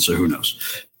moron, so who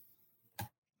knows?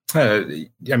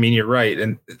 You're right.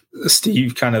 And Steve,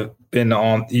 you've kind of been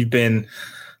I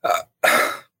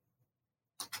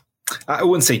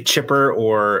wouldn't say chipper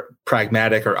or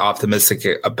pragmatic or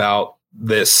optimistic about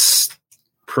this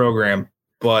program,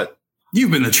 but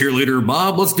you've been a cheerleader,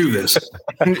 Bob. Let's do this.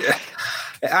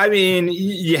 I mean,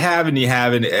 you have and you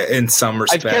haven't in some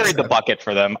respects. I've carried the bucket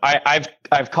for them.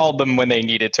 I've called them when they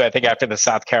needed to. I think after the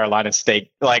South Carolina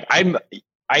State, I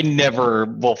never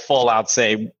will full out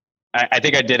say. I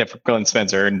think I did it for Glenn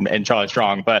Spencer and Charlie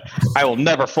Strong, but I will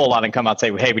never full out and come out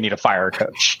and say, "Hey, we need to fire a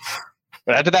coach."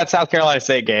 But after that South Carolina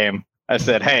State game, I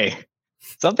said, "Hey,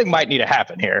 something might need to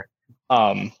happen here."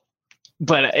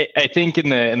 But I think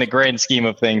in the grand scheme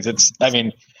of things,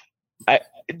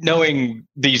 knowing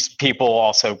these people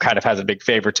also kind of has a big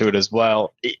favor to it as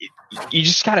well. You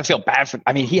just kind of feel bad for.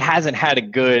 I mean, he hasn't had a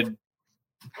good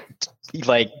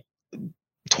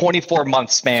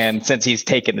 24-month span since he's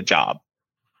taken the job.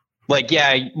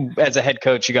 As a head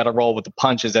coach, you got to roll with the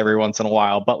punches every once in a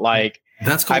while, but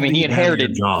that's he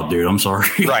inherited your job, dude. I'm sorry.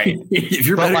 Right. If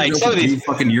you're bad for 2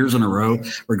 fucking years in a row,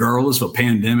 regardless of a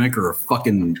pandemic or a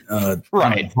fucking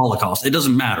Holocaust, it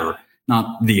doesn't matter.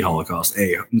 Not the Holocaust,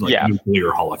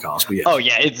 nuclear Holocaust. But yeah. Oh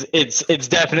yeah, it's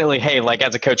definitely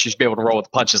as a coach, you should be able to roll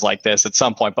with punches like this at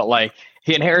some point. But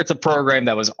he inherits a program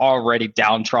that was already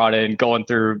downtrodden, going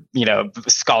through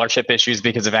scholarship issues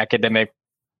because of academic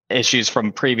issues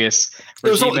from previous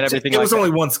regime and everything. It was only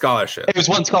one scholarship. It was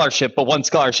one scholarship, but one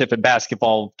scholarship in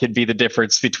basketball could be the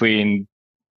difference between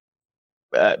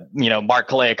Mark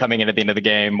Kalea coming in at the end of the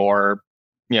game or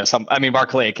Mark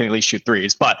Kalea can at least shoot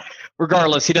threes, but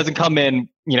regardless, he doesn't come in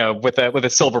with a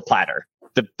silver platter.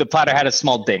 The platter had a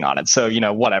small ding on it, so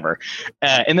whatever.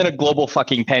 And then a global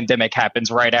fucking pandemic happens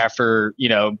right after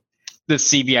the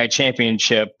CBI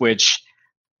championship, which,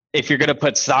 if you're going to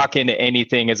put stock into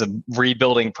anything as a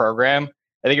rebuilding program,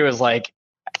 I think it was like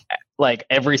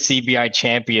every CBI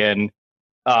champion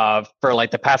for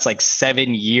the past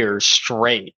 7 years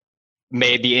straight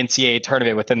made the NCAA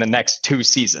tournament within the next 2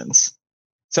 seasons.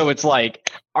 So it's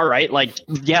all right,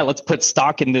 let's put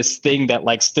stock in this thing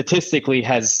that statistically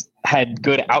has had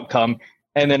good outcome.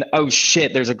 And then, oh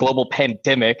shit, there's a global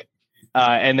pandemic.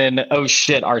 And then, oh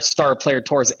shit, our star player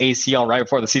tore his ACL right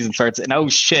before the season starts. And oh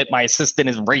shit, my assistant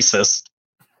is racist.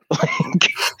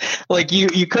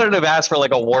 You couldn't have asked for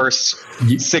a worse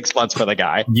 6 months for the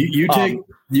guy. You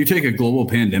take a global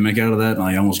pandemic out of that, and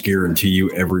I almost guarantee you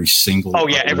every single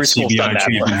every school's done that.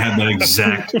 Champion had that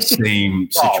exact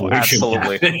same situation. Oh,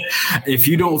 absolutely. If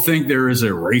you don't think there is a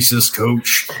racist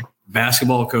coach,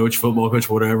 basketball coach, football coach,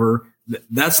 whatever,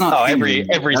 that's not every.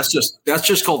 That's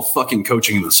just called fucking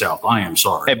coaching in the South. I am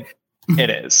sorry. It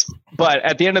is, but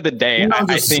at the end of the day,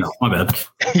 I think my bad.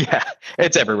 Yeah,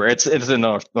 it's everywhere. It's in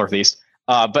the Northeast.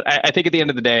 But I think at the end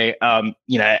of the day,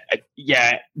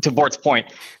 to Bort's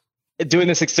point, doing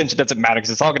this extension doesn't matter because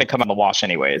it's all going to come on the wash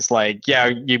anyways.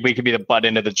 We could be the butt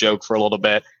end of the joke for a little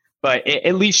bit, but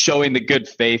at least showing the good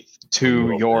faith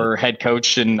to your head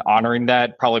coach and honoring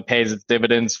that probably pays its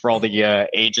dividends for all the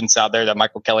agents out there that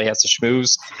Michael Kelly has to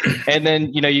schmooze. And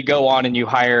then, you go on and you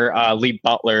hire Lee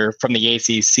Butler from the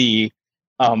ACC.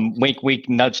 Wink, wink,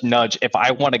 nudge, nudge. If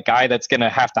I want a guy that's going to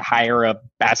have to hire a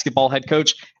basketball head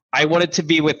coach, I want it to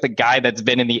be with the guy that's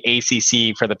been in the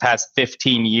ACC for the past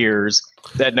 15 years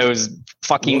that knows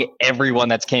fucking everyone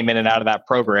that's came in and out of that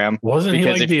program. Wasn't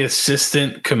he the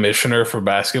assistant commissioner for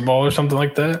basketball or something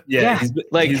like that? Yeah. He's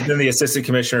been the assistant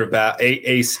commissioner of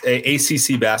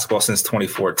ACC basketball since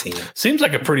 2014. Seems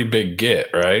like a pretty big get,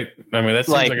 right? I mean, that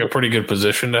seems like a pretty good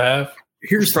position to have.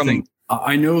 Here's the thing.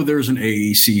 I know there's an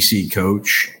AACC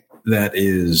coach that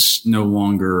is no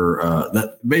longer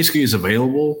that basically is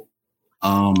available.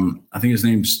 I think his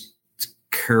name's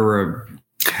Kara.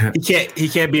 He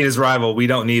can't be his rival. We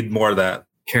don't need more of that.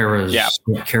 Kara.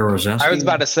 I was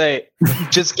about to say,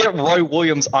 just get Roy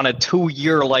Williams on a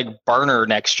 2-year burner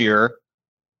next year.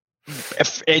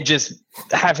 and just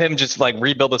have him just like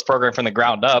rebuild this program from the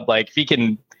ground up. Like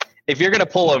if you're going to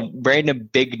pull a random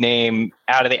big name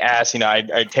out of the ass,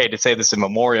 I'd hate to say this in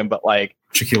memoriam, but like,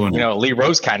 Lee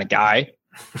Rose kind of guy,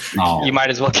 you might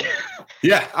as well.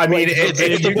 Yeah. I mean, it's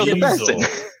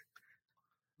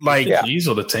like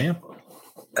Diesel to Tampa.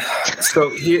 So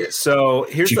here's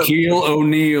Shaquille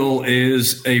O'Neal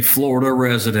is a Florida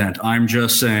resident. I'm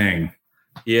just saying.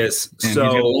 Yes. And so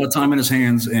he's got a lot of time in his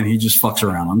hands, and he just fucks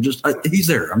around. He's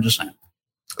there. I'm just saying.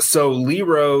 So Lee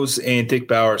Rose and Dick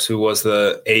Bowers, who was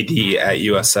the AD at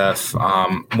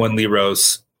USF, when Lee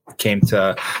Rose came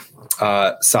to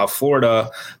South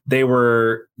Florida,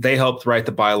 they helped write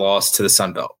the bylaws to the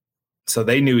Sun Belt. So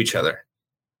they knew each other.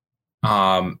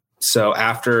 So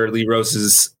after Lee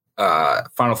Rose's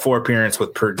Final Four appearance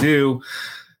with Purdue,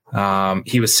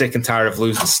 he was sick and tired of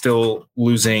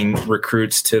losing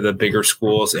recruits to the bigger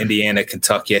schools, Indiana,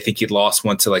 Kentucky. I think he'd lost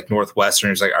one to like Northwestern.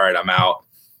 He's like, all right, I'm out.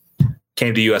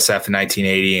 Came to USF in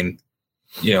 1980 and,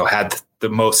 had the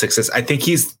most success. I think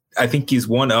he's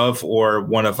one of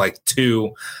like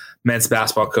two men's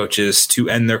basketball coaches to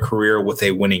end their career with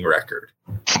a winning record.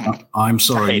 I'm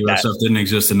sorry, USF didn't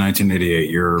exist in 1988.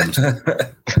 You're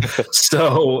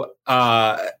so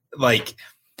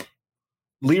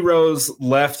Lee Rose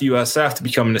left USF to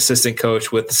become an assistant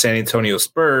coach with the San Antonio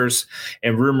Spurs,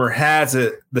 and rumor has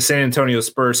it the San Antonio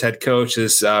Spurs head coach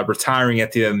is retiring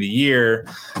at the end of the year,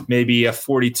 maybe a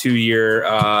 42-year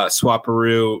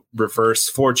swaparoo reverse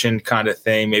fortune kind of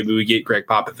thing. Maybe we get Greg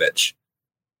Popovich.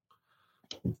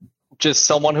 Just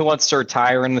someone who wants to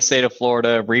retire in the state of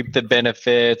Florida, reap the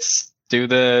benefits, do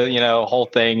the whole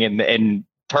thing, and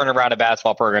turn around a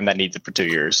basketball program that needs it for 2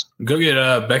 years. Go get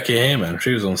Becky Hammon.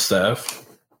 She was on staff.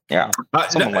 Yeah,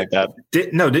 something like that.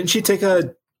 Didn't she take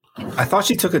I thought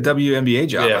she took a WNBA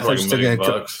job. Yeah, I thought she took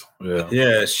 $1 million.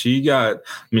 Yeah, she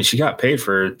got paid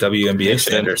for WNBA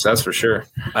standards. That's for sure.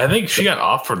 I think she got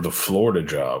offered the Florida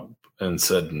job and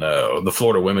said no, the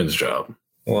Florida women's job.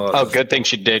 Well, good thing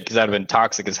she did, because that would have been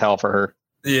toxic as hell for her.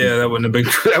 Yeah, that wouldn't have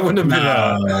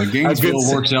been.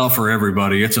 Gainesville works out for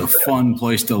everybody. It's a fun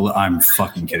place to live. I'm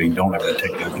fucking kidding. Don't ever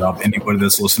take that job. Anybody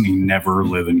that's listening, never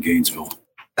live in Gainesville.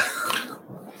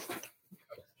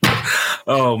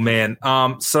 Oh man.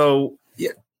 So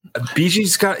yeah,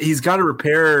 BG's got to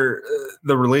repair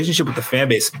the relationship with the fan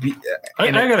base.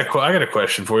 I got a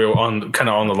question for you on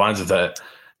the lines of that.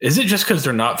 Is it just because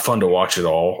they're not fun to watch at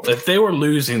all? If they were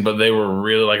losing, but they were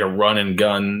really like a run and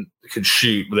gun, could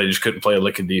shoot, but they just couldn't play a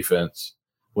lick of defense,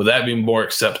 would that be more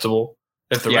acceptable?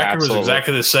 If the record was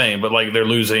exactly the same, but like they're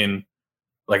losing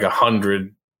like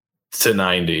 100-90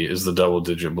 is the double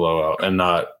digit blowout, and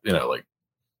not like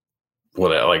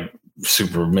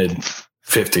super mid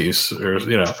 50s or if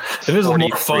it was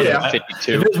more fun, if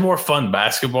it was more fun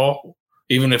basketball,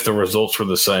 even if the results were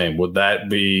the same, would that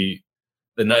be?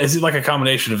 Is it like a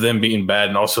combination of them being bad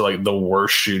and also like the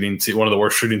worst shooting team, one of the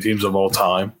worst shooting teams of all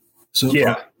time? So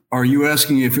yeah, are you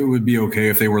asking if it would be okay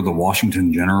if they were the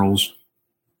Washington Generals?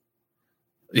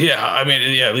 Yeah, I mean,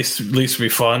 at least be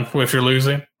fun if you're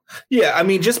losing. Yeah, I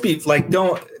mean, just be like,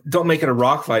 don't make it a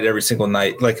rock fight every single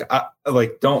night.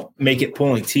 Don't make it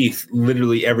pulling teeth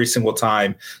literally every single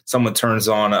time someone turns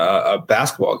on a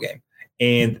basketball game.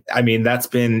 And I mean, that's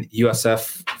been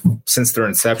USF since their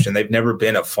inception. They've never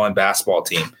been a fun basketball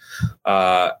team.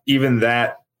 Even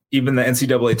the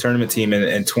NCAA tournament team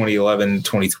in 2011,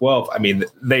 2012, I mean,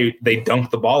 they dunked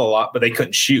the ball a lot, but they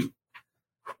couldn't shoot.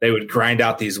 They would grind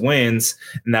out these wins.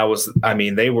 And that was, I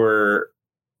mean, they were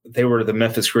the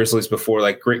Memphis Grizzlies before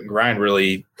like grit and grind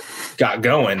really got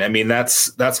going. I mean,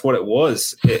 that's what it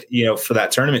was, for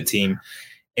that tournament team.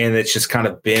 And it's just kind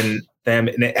of been them.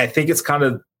 And I think it's kind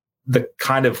of the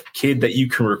kind of kid that you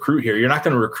can recruit here. You're not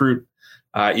going to recruit,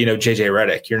 JJ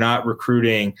Redick. You're not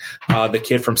recruiting the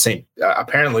kid from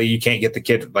apparently you can't get the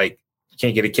kid like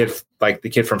the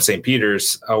kid from St.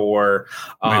 Peter's or.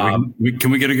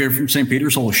 Can we get a guy from St.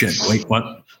 Peter's? Holy shit. Wait,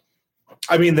 what?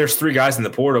 I mean, there's 3 guys in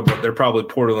the portal, but they're probably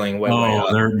portaling way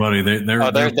up. They're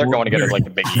going together like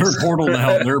the biggies. They're portal to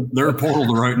hell. They're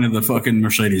portal right into the fucking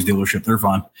Mercedes dealership. They're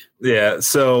fine. Yeah.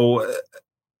 So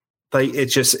like,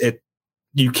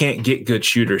 you can't get good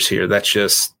shooters here. That's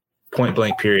just point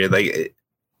blank period. Like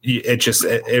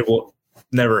it will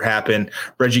never happen.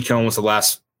 Reggie Cohen was the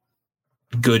last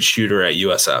good shooter at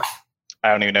USF.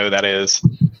 I don't even know who that is.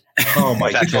 Oh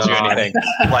my God. If that tells you anything.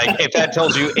 Like if that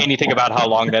tells you anything about how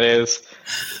long that is,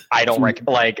 I don't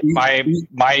like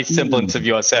my semblance of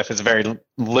USF is a very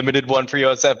limited one for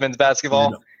USF men's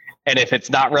basketball. And if it's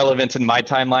not relevant in my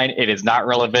timeline, it is not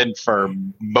relevant for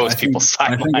most people's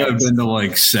timelines. I think I've been to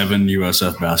like 7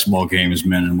 USF basketball games,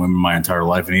 men and women, my entire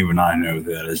life, and even I know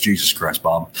that as Jesus Christ,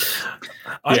 Bob.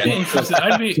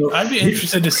 I'd be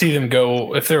interested to see them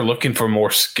go if they're looking for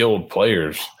more skilled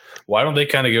players. Why don't they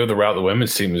kind of go the route the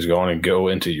women's team is going and go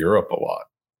into Europe a lot?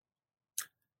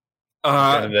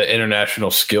 The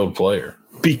international skilled player.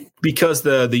 Because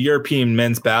the European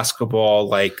men's basketball,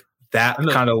 like that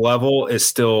kind of level, is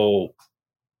still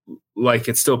like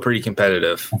it's still pretty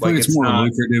competitive. I think it's more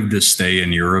lucrative to stay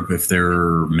in Europe if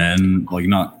they're men, like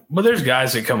not. But there's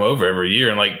guys that come over every year,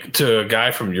 and like to a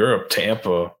guy from Europe,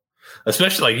 Tampa,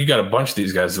 especially like you got a bunch of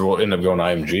these guys that will end up going to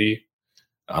IMG.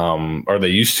 Or they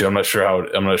used to. I'm not sure how.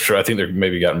 I'm not sure. I think they're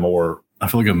maybe got more. I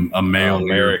feel like a male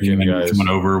American guy coming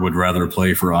over would rather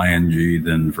play for ING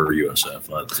than for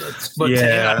USF.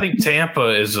 I think Tampa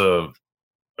is a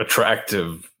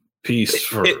attractive piece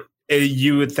for.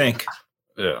 You would think.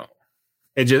 Yeah.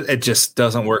 It just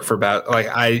doesn't work for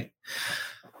like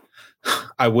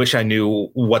I wish I knew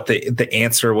what the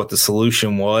answer, what the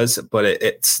solution was, but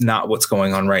it's not what's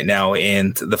going on right now.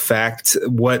 And the fact,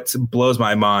 what blows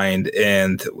my mind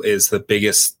and is the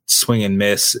biggest swing and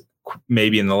miss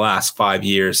maybe in the last 5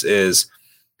 years is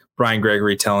Brian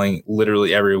Gregory telling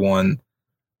literally everyone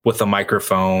with a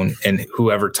microphone and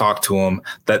whoever talked to him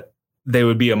that they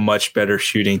would be a much better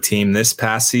shooting team this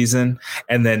past season,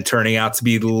 and then turning out to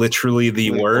be literally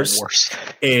the worst.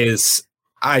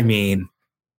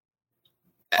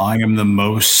 I am the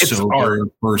most sober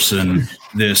person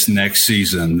this next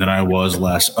season than I was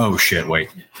last. Oh shit! Wait.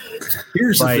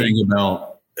 Here's the thing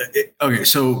about. Okay,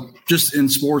 so just in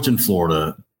sports in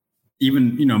Florida,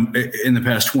 even in the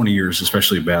past 20 years,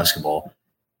 especially basketball,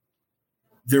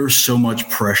 there's so much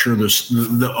pressure.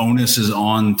 The onus is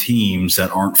on teams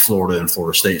that aren't Florida and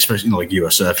Florida State, especially like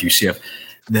USF, UCF,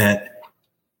 that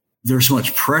there's so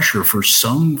much pressure for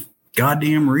some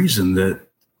goddamn reason that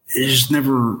it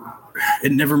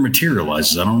never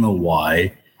materializes. I don't know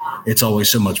why. It's always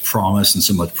so much promise and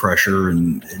so much pressure,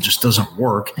 and it just doesn't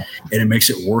work. And it makes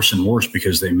it worse and worse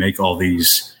because they make all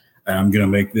these. I'm going to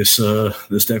make this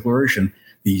declaration: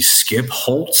 these Skip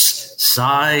Holtz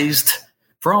sized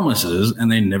promises,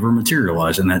 and they never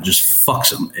materialize, and that just fucks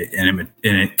them. And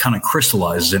it kind of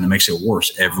crystallizes, and it makes it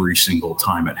worse every single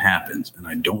time it happens. And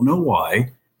I don't know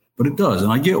why. But it does, and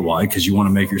I get why, because you want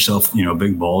to make yourself,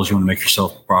 big balls. You want to make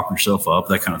yourself prop yourself up,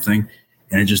 that kind of thing,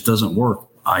 and it just doesn't work.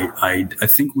 I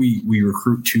think we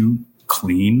recruit too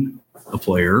clean a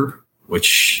player,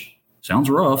 which sounds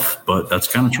rough, but that's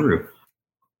kind of true.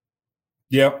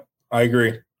 Yep, I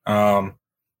agree.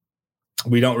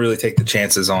 We don't really take the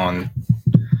chances on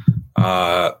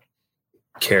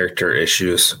character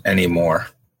issues anymore.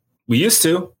 We used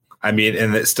to. And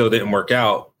it still didn't work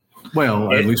out.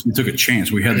 Well, at least we took a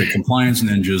chance. We had the compliance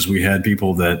ninjas. We had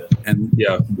people that, and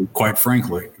quite Frank,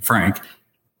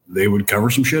 they would cover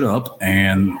some shit up,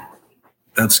 and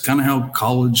that's kind of how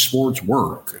college sports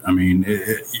work.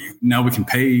 Now we can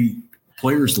pay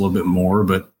players a little bit more,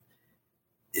 but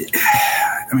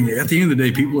at the end of the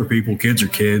day, people are people, kids are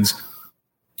kids.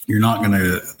 You're not going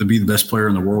to be the best player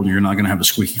in the world. You're not going to have a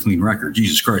squeaky clean record.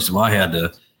 Jesus Christ! If I had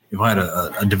a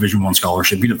Division I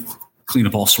scholarship, you'd have clean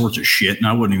up all sorts of shit, and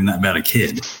I wasn't even that bad a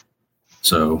kid.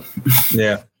 So,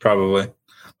 yeah, probably.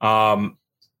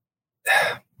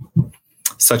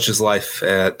 Such is life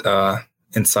at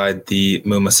inside the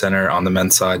Muma Center on the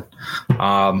men's side.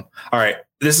 All right,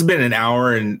 this has been an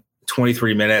hour and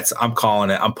 23 minutes. I'm calling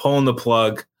it. I'm pulling the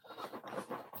plug.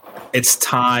 It's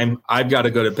time. I've got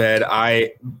to go to bed.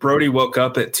 Brody woke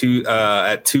up at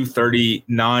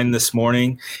 2:39 this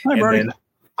morning. Hi, Brody. And then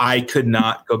I could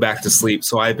not go back to sleep,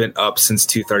 so I've been up since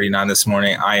 2:39 this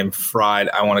morning. I am fried.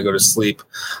 I want to go to sleep.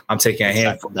 I'm taking a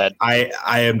handful. I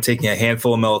am taking a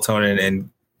handful of melatonin and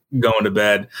going to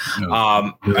bed. Do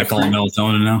I call it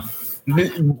melatonin now?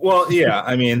 Well, yeah.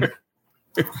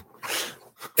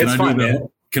 It's fine, man.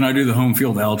 Can I do the home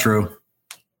field outro?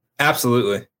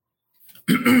 Absolutely.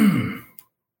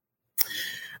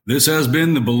 This has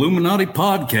been the Balluminati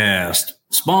Podcast,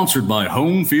 sponsored by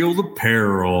Home Field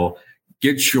Apparel.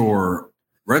 Get your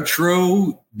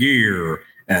retro gear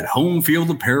at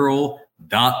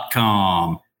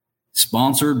homefieldapparel.com.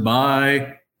 Sponsored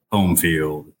by Home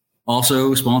Field.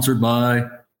 Also sponsored by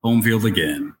Home Field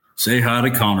again. Say hi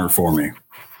to Connor for me.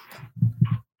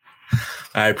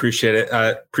 I appreciate it.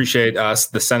 I appreciate us,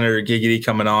 the Senator Giggity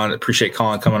coming on. Appreciate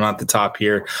Colin coming on at the top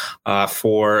here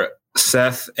for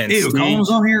Seth and Steve. Colin's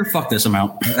on here? Fuck this, I'm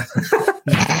out.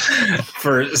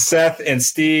 For Seth and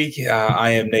Steve,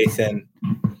 I am Nathan.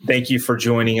 Thank you for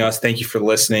joining us. Thank you for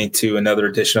listening to another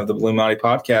edition of the Balluminati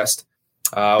Podcast.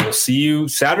 We'll see you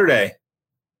Saturday.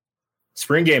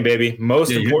 Spring game, baby.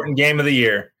 Most important game of the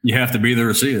year. You have to be there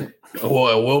to see it.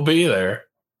 Well, we'll be there.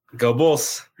 Go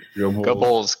Bulls. Go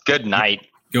Bulls. Good night.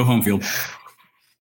 Go home field.